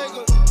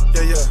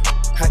 Yeah, yeah,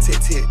 hot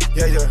tit tit,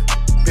 yeah, yeah.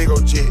 Big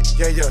ol' jet,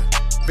 yeah, yeah.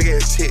 Big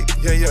ass chick,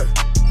 yeah, yeah.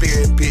 Big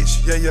ass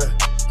bitch, yeah, yeah.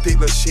 Big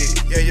little shit,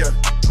 yeah, yeah.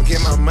 I'm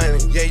getting my money,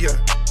 yeah, yeah.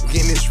 I'm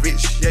getting this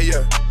rich, yeah,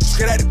 yeah. I'm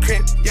straight out the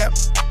crib, yep.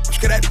 I'm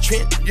straight out the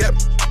trench, yep.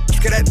 I'm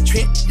straight out the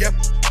trench, yep.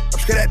 I'm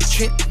straight out the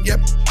trench, yep.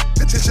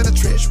 Attention to the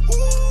trench,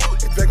 ooh,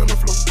 it's back on the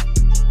floor.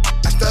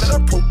 I started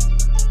up pro,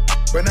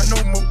 but not no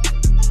more.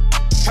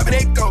 Having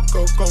that go,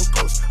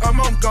 ghost.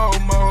 I'm on go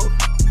mode.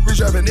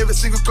 Reserving every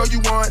single girl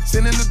you want,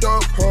 sending the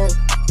dope home.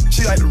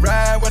 She like to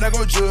ride when I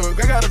go jug,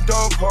 I got a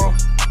dope home.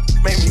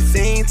 Make me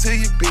sing to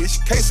you, bitch,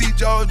 can't see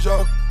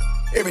JoJo.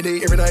 Every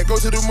day, every night, go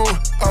to the moon.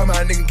 All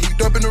my niggas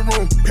geeked up in the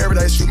room.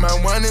 Paradise, shoot my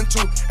 1 and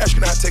 2.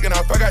 Astronaut taking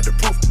off, I got the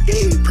proof.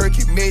 Yeah,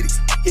 perky medics.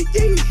 Yeah,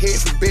 yeah,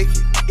 head from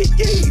bacon. Yeah,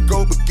 yeah,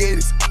 go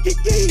baguettes. Yeah,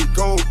 yeah,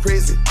 go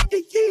crazy.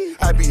 Yeah,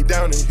 yeah. I be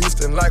down in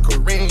Houston like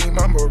a ream,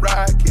 I'm a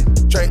rocket.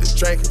 Drink the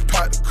drink and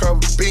pop the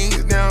cover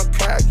beans, now I'm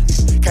cocky.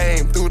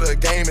 Came through the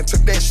game and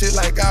took that shit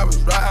like I was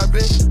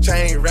robbing.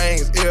 Chain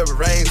rings, ear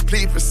rings,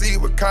 please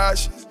proceed with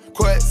caution.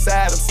 Court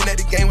side, I'm sitting at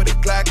the game with a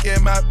Glock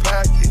in my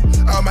pocket.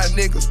 All my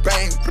niggas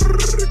bang,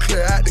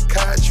 clear out the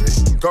country.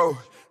 Go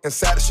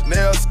inside the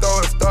Chanel store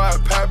and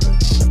start popping.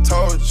 I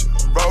told you,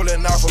 I'm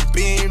rolling off a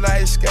beam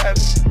like scatter.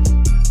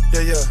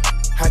 Yeah, yeah,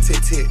 hot tit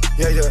tit,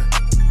 yeah, yeah.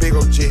 Big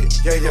ol' jet,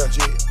 yeah, yeah,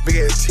 big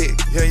ass tick,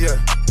 yeah, yeah.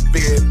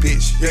 Big ass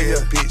bitch, yeah,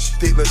 yeah, bitch.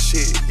 Big little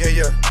shit, yeah,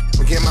 yeah.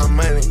 I'm getting my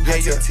money, yeah,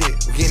 yeah.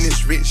 I'm getting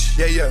this rich,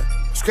 yeah, yeah.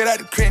 I'm straight out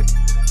the crib,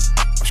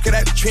 I'm straight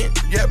out the trend,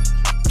 yep.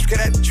 I'm straight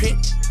out the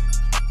trend.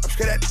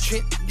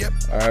 Yep.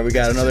 All right, we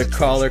got another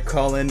caller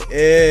calling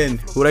in.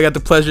 Who I got the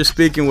pleasure of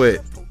speaking with?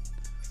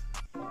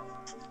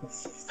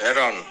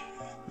 Aaron.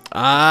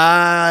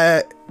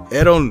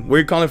 Aaron, where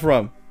you calling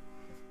from?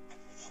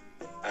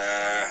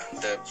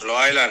 The Blue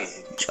Island,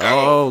 Chicago.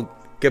 Oh,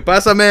 ¿qué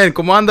pasa, man?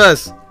 ¿Cómo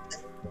andas?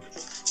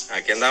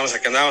 Aquí andamos,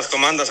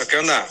 ¿cómo andas o qué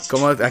onda?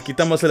 Aquí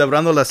estamos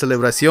celebrando la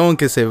celebración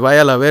que se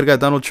vaya a la verga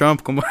Donald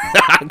Trump.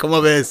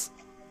 ¿Cómo ves?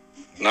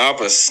 No,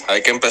 pues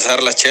hay que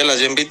empezar las chelas,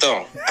 yo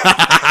invito.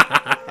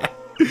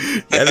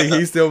 Ya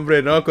dijiste,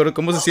 hombre, no,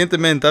 ¿cómo se siente,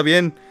 men? ¿Está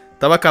bien?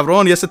 Estaba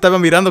cabrón, ya se estaba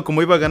mirando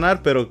cómo iba a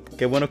ganar, pero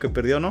qué bueno que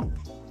perdió, ¿no?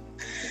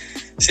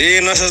 Sí,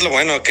 no, eso es lo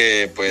bueno,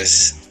 que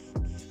pues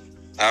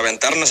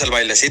aventarnos el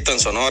bailecito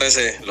en su honor,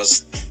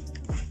 los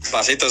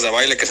pasitos de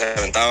baile que se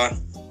aventaba.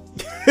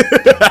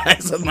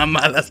 Esas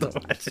mamadas, no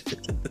manches.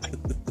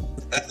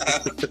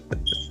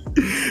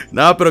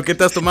 No, pero ¿qué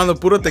estás tomando?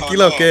 ¿Puro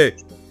tequila o qué?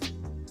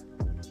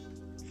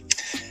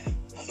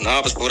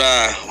 No, pues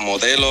pura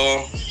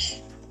Modelo.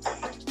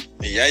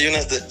 Y ya hay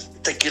unas de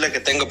tequila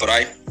que tengo por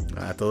ahí.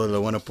 Todo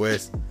lo bueno,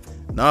 pues.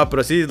 No,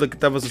 pero sí es lo que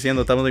estamos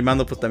haciendo. Estamos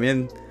animando, pues,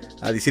 también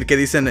a decir qué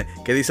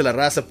dice la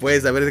raza,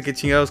 pues. A ver de qué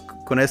chingados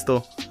con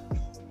esto.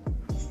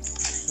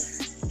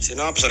 Sí,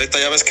 no, pues ahorita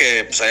ya ves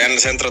que pues allá en el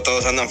centro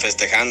todos andan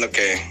festejando,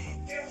 que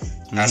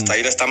hasta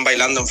ahí le están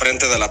bailando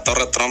enfrente de la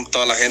Torre Trump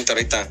toda la gente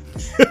ahorita.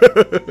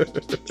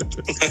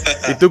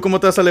 ¿Y tú cómo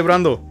estás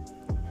celebrando?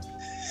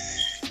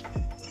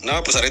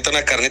 No, pues ahorita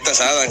una carnita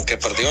asada, que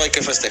perdió, hay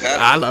que festejar.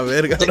 Ah, la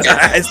verga,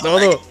 es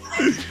todo.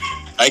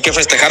 Hay que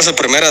festejar su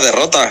primera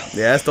derrota.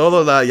 Ya es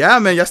todo, ya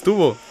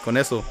estuvo con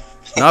eso.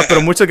 No,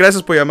 pero muchas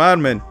gracias por llamar,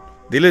 man.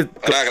 Dile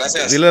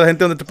a la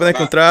gente dónde te pueden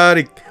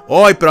encontrar.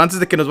 Pero antes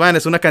de que nos vayan,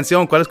 es una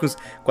canción.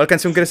 ¿Cuál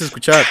canción quieres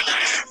escuchar?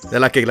 De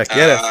la que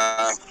quieras.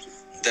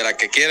 De la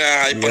que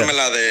quiera, ahí ponme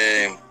la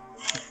de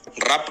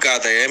Rap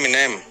God de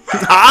Eminem.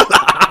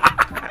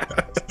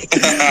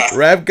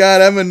 Rap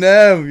God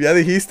Eminem, ya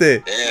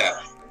dijiste. Yeah.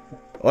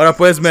 Ahora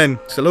pues,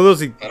 man,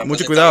 saludos y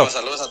mucho cuidado.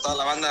 Saludos a toda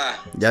la banda.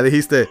 Ya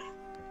dijiste.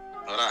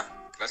 Ahora,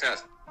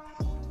 gracias.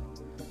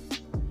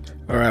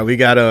 All right, we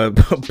got a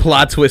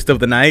plot twist of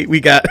the night.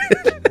 We got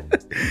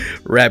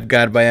Rap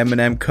God by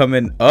Eminem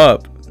coming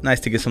up.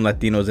 Nice to get some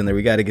Latinos in there.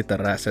 We got to get the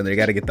raza in there. We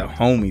got to get the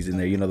homies in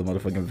there. You know, the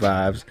motherfucking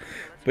vibes.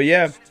 But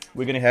yeah,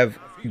 we're going to have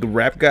the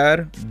Rap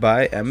God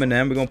by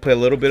Eminem. We're going to play a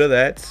little bit of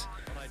that.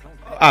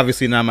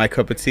 Obviously not my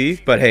cup of tea,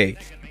 but hey,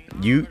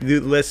 you the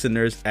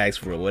listeners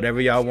ask for it.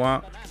 Whatever y'all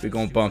want, we're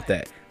going to bump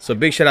that. So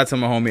big shout out to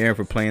my homie Aaron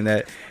for playing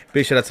that.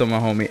 Big shout out to my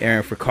homie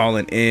Aaron for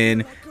calling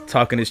in,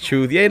 talking his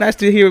truth. Yeah, nice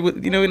to hear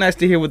what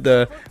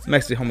the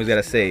Mexican homies got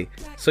to say.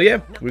 So yeah,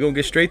 we're going to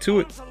get straight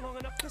to it.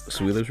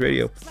 Sweetlipz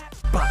Radio.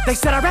 They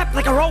said I rap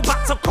like a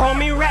robot, so call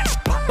me rap.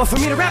 But for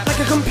me to rap like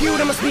a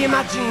computer must be in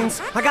my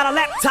genes. I got a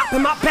laptop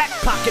in my back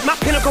pocket, my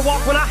pinnacle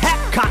walk when I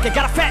hack cock it.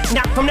 Got a fat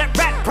knock from that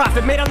rat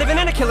profit. Made a living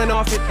and a killing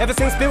off it. Ever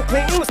since Bill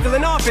Clinton was still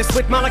in office.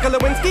 With Monica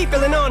Lewinsky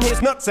filling on his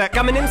nutsack.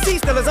 I'm an MC,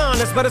 still as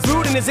honest, but as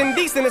rude and as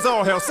indecent as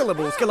all hell.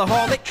 Syllables,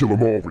 killaholic. Kill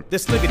 'em all.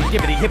 This slibbity,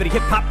 gibbity, hibbity,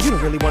 hip hop. You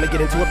don't really want to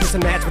get into a piss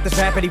and match with this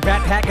rappity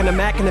rat pack and a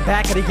mac in the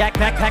back of the yak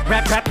backpack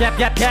rap yap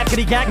yap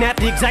yackity yak nap.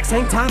 The exact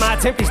same time I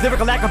attempt these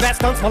lyrical acrobat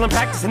stunts while I'm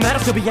practicing that,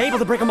 I'll still be able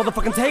to break a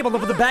motherfucking table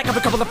over the back of a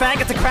couple of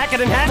faggots and crack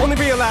it in half. Only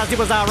realized it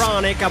was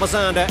ironic. I was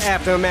under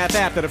aftermath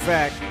after the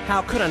fact.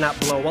 How could I not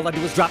blow? All I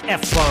do is drop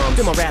F-bombs.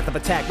 Feel my wrath of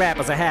attack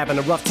rappers are having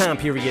a rough time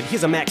period.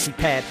 Here's a maxi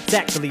pad. It's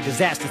actually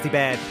disastrously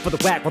bad for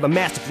the whack while the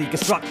masterfully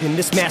constructing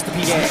this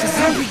masterpiece.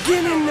 I'm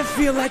beginning to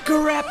feel like a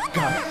rap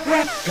god.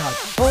 Rap god.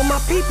 All my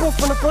people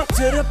from the front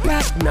to the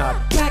back nod.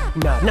 Back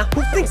nod. Now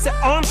who thinks their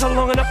arms are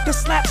long enough to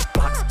slap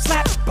box?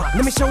 Slap box.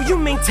 Let me show you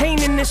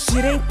maintaining this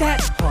shit ain't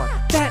that hard.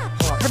 That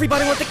hard.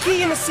 Everybody want the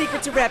key and the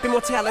secret to rap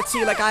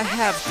immortality like I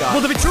have got.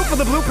 Will there be truth for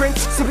the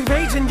blueprints? Simply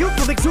rage and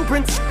youthful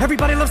exuberance.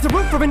 Everybody loves the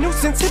root for a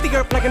nuisance. Hit the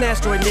earth like an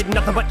asteroid, did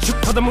nothing but shoot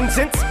for the moon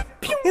since.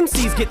 Pew.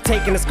 MCs get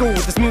taken to school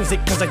with this music,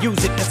 cause I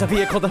use it as a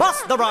vehicle to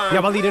bust the rhyme.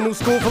 Now I lead a new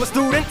school full of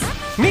students.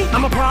 Me,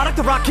 I'm a product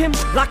of Rakim,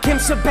 Lakim,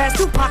 Shabazz,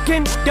 Tupac,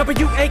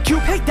 W-A-Q,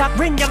 hey Doc,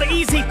 Ring, Yella,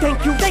 Easy,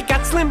 thank you, they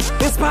got slim.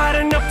 Inspired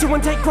enough to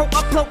one day grow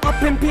up, blow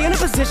up, and be in a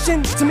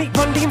position to meet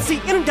Run DMC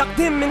and induct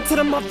them into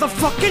the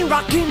motherfucking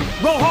Rockin'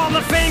 Roll Hall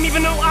of Fame.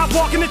 Even though I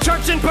walk in the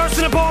church in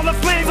person, a ball of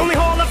flames. Only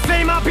Hall of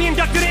Fame I'll be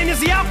inducted in is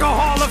the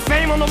Alcohol of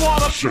Fame on the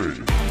wall of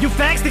shame. You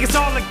fags think it's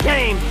all a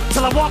game,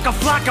 till I walk a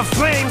flock of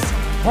flames.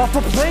 Off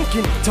a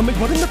planking, tell me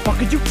what in the fuck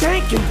are you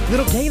thinking?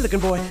 Little gay looking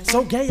boy,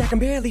 so gay I can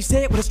barely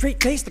say it with a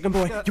straight face looking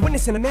boy. You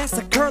witnessing a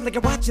massacre like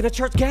you're watching a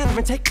church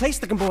gathering take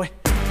place looking boy.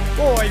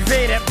 Boy,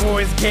 they that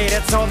boy's gay,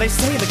 that's all they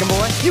say looking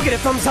boy. You get a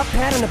thumbs up,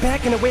 pat on the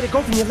back, and a way to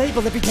go from your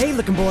label every day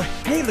looking boy.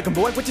 Hey looking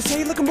boy, what you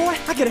say looking boy?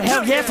 I get a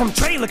hell yeah from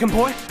Trey looking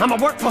boy. I'ma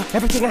work for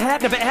everything I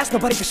have, never ask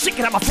nobody for shit,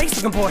 get out my face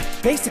looking boy.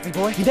 Basically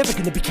boy, you're never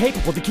gonna be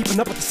capable of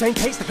keeping up with the same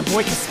pace looking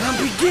boy, cause I'm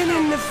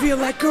beginning to feel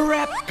like a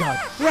rap god.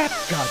 Rap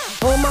god.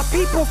 All my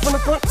people from the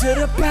front to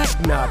the back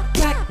nod.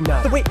 Back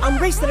nod. The way I'm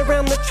racing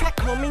around the track,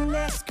 call me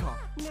NASCAR.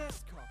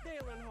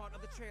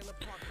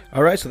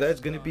 All right, so that's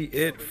going to be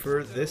it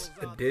for this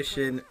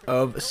edition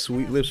of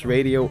Sweetlipz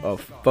Radio, a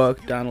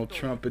Fuck Donald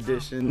Trump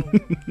edition.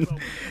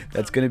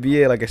 That's going to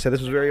be it. Like I said,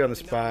 this was very on the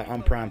spot, on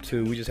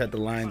impromptu. We just had the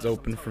lines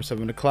open for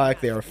 7 o'clock.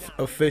 They are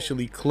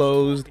officially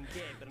closed.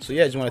 So,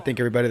 yeah, I just want to thank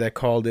everybody that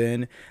called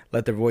in,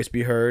 let their voice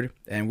be heard.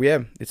 And,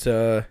 yeah, it's,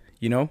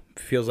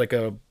 feels like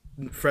a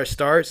fresh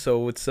start.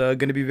 So it's going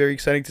to be very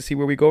exciting to see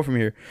where we go from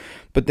here.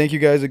 But thank you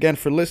guys again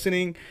for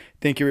listening.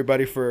 Thank you,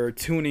 everybody, for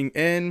tuning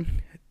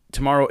in.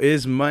 Tomorrow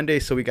is Monday,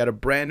 so we got a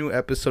brand new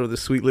episode of the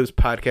Sweetlipz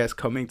podcast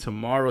coming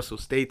tomorrow, so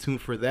stay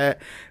tuned for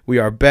that. We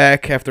are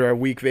back after our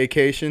week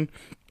vacation.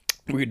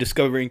 We are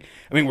discussing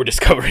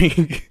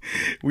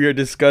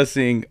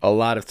a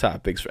lot of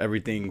topics,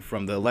 everything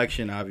from the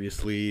election,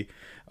 obviously,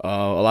 a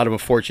lot of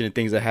unfortunate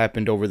things that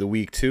happened over the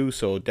week too,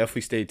 so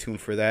definitely stay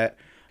tuned for that.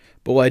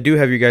 But while I do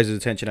have you guys'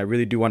 attention, I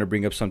really do want to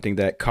bring up something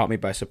that caught me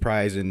by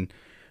surprise, and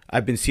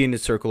I've been seeing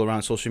it circle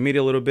around social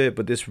media a little bit,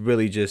 but this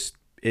really just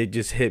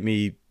hit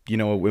me,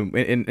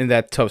 in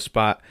that tough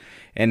spot.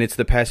 And it's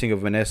the passing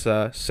of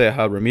Vanessa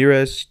Ceja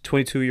Ramirez,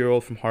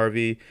 22-year-old from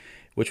Harvey,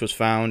 which was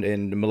found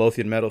in the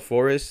Midlothian Meadow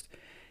Forest.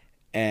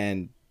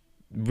 And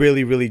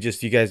really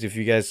just, if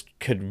you guys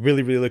could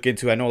really look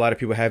into it. I know a lot of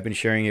people have been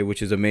sharing it,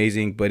 which is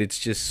amazing, but it's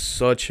just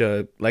such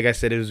a, like I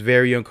said, it was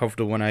very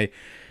uncomfortable when I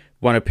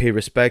want to pay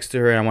respects to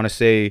her. And I want to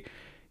say,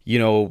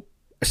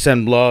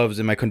 send loves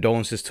and my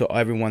condolences to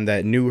everyone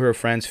that knew her,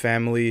 friends,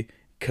 family,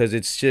 because it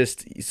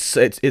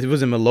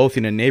was in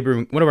Midlothian,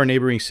 one of our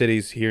neighboring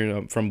cities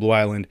here from Blue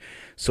Island.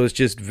 So it's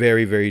just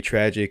very, very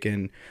tragic.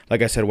 And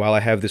like I said, while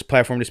I have this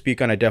platform to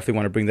speak on, I definitely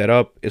want to bring that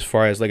up. As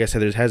far as, like I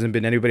said,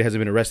 anybody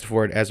hasn't been arrested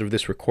for it as of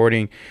this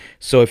recording.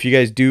 So if you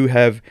guys do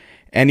have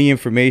any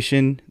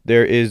information,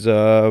 there is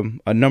a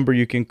number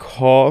you can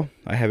call.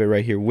 I have it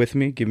right here with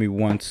me. Give me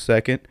 1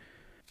 second.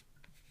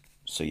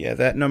 So yeah,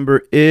 that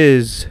number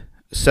is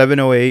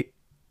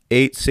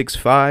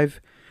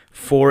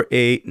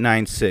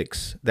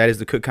 708-865-4896. That is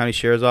the Cook County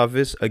Sheriff's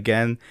Office.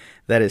 Again,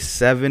 that is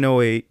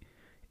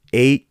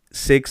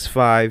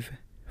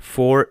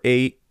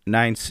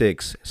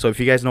 708-865-4896. So if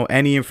you guys know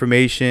any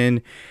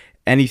information,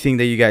 anything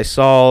that you guys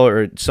saw,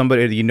 or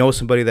somebody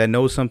that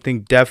knows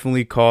something,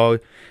 definitely call.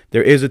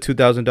 There is a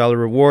 $2,000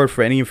 reward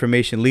for any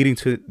information leading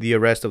to the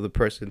arrest of the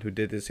person who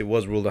did this. It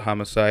was ruled a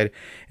homicide.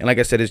 And like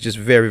I said, it's just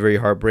very, very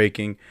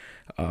heartbreaking.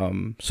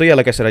 So yeah,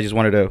 like I said, I just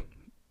wanted to,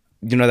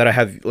 that I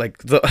have, like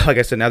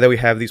I said, now that we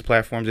have these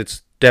platforms,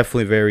 it's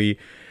definitely very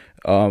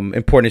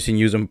important to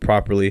use them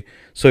properly.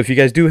 So if you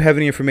guys do have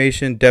any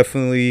information,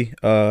 definitely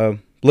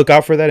look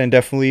out for that, and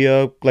definitely,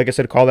 like I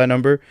said, call that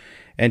number,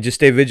 and just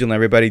stay vigilant,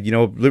 everybody.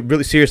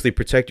 Really seriously,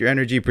 protect your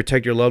energy,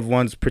 protect your loved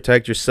ones,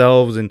 protect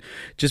yourselves, and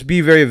just be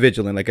very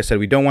vigilant. Like I said,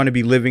 we don't want to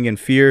be living in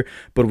fear,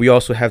 but we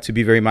also have to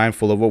be very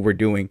mindful of what we're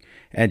doing,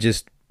 and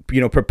just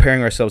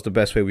preparing ourselves the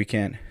best way we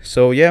can.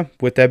 So yeah,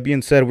 with that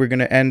being said, we're going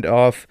to end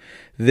off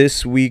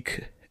this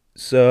week's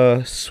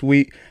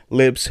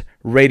Sweetlipz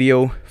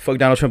Radio, Fuck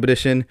Donald Trump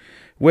edition,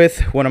 with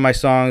one of my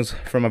songs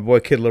from my boy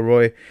Kid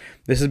Laroi.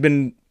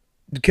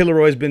 Kid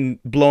Laroi's been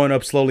blowing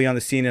up slowly on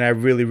the scene, and I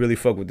really, really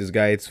fuck with this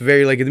guy. It's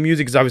very, like, the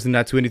music is obviously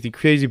not too anything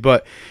crazy,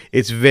 but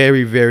it's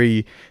very,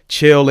 very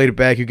chill, laid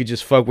back. You could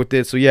just fuck with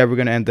it. So yeah, we're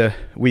gonna end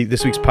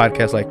this week's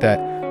podcast like that.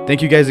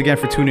 Thank you guys again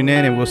for tuning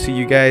in, and we'll see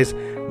you guys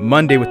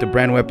Monday with the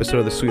brand new episode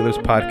of the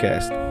Sweetlipz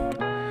podcast.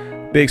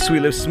 Big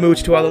Sweetlipz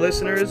smooch to all the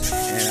listeners,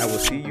 and I will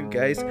see you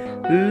guys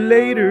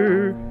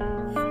later.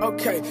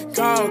 Okay,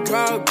 go,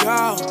 go,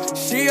 go.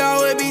 She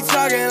always be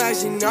talking like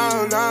she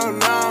no.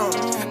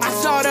 I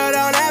told her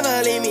don't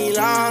ever leave me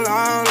long.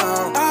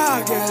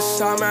 I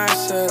guess I'm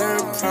acid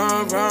and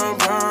prom. Go,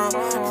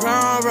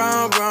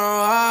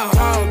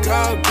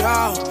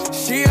 go.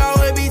 She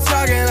always be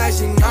talking like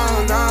she no.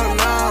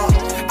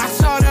 I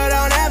told her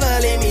don't ever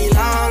leave me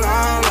long.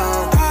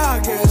 I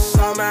guess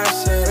I'm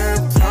acid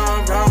and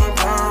prom.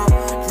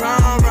 I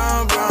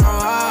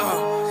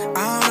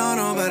don't know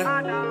no better.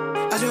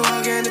 I just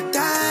walk in the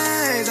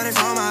things that they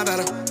for my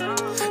better.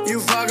 You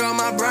fuck up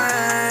my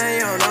brain,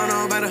 you don't know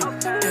no better.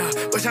 Yeah,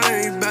 wish I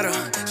knew you better.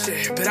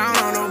 Shit, but I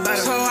don't know no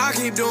better. So I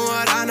keep doing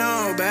what I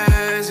know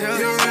best. Yeah.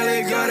 You're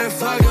really good at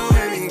fucking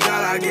with me,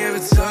 God, I give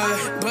it to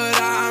you. But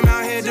I'm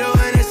out here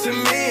doing this to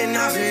me and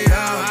not for you.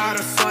 I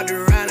done fucked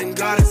around and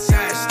got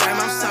attached. Damn,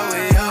 I'm so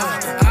with you.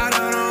 I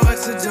don't know what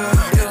to do.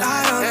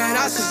 And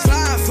I should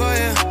slide for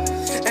you.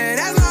 And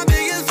that's my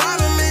biggest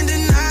problem in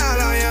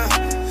denial on you.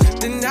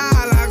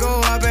 Denial, I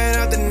go up and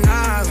up the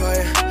night for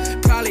you.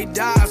 Probably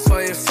die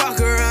for you. Fuck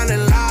around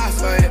and lie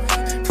for you.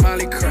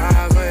 Probably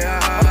cry for you.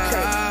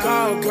 Okay,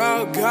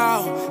 go,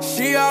 go.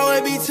 She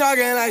always be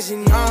talking like she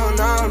no.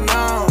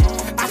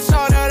 I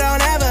told her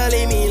don't ever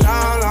leave me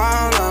long.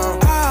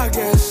 I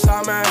guess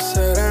I'm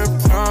acid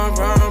and prom.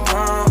 Go.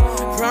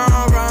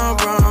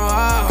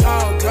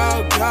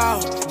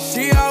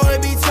 She always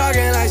be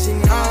talking like she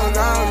no.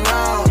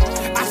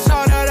 I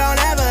told her don't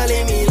ever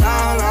leave me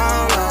long.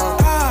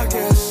 I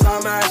guess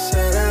I'm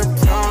acid and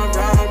prom.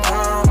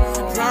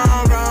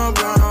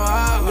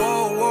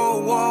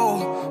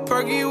 Whoa.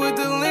 Perky with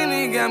the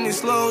lean, got me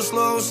slow.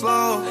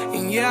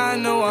 And yeah, I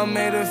know I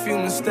made a few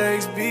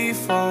mistakes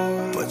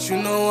before, but you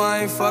know I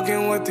ain't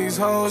fucking with these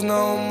hoes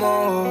no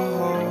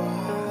more.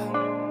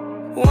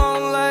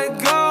 Won't let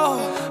go.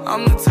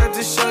 I'm the type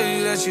to show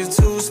you that you're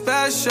too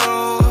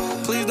special.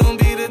 Please don't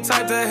be the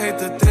type to hate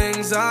the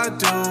things I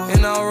do.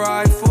 And I'll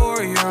ride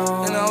for you,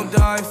 and I'll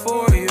die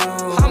for you.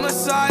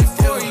 Homicide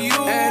for you,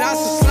 and I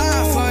should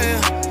slide for you.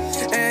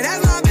 And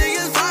that's my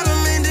biggest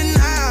problem in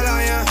denial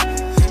on you.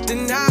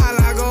 Denial,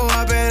 I go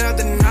up and up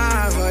the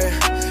night for you.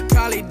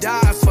 Probably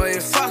die for you.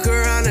 Fuck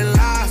around and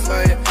lie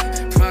for you.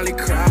 Probably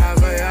cry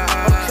for you.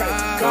 Okay,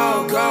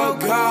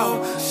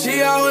 go.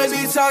 She always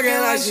be talking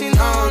like she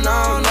no.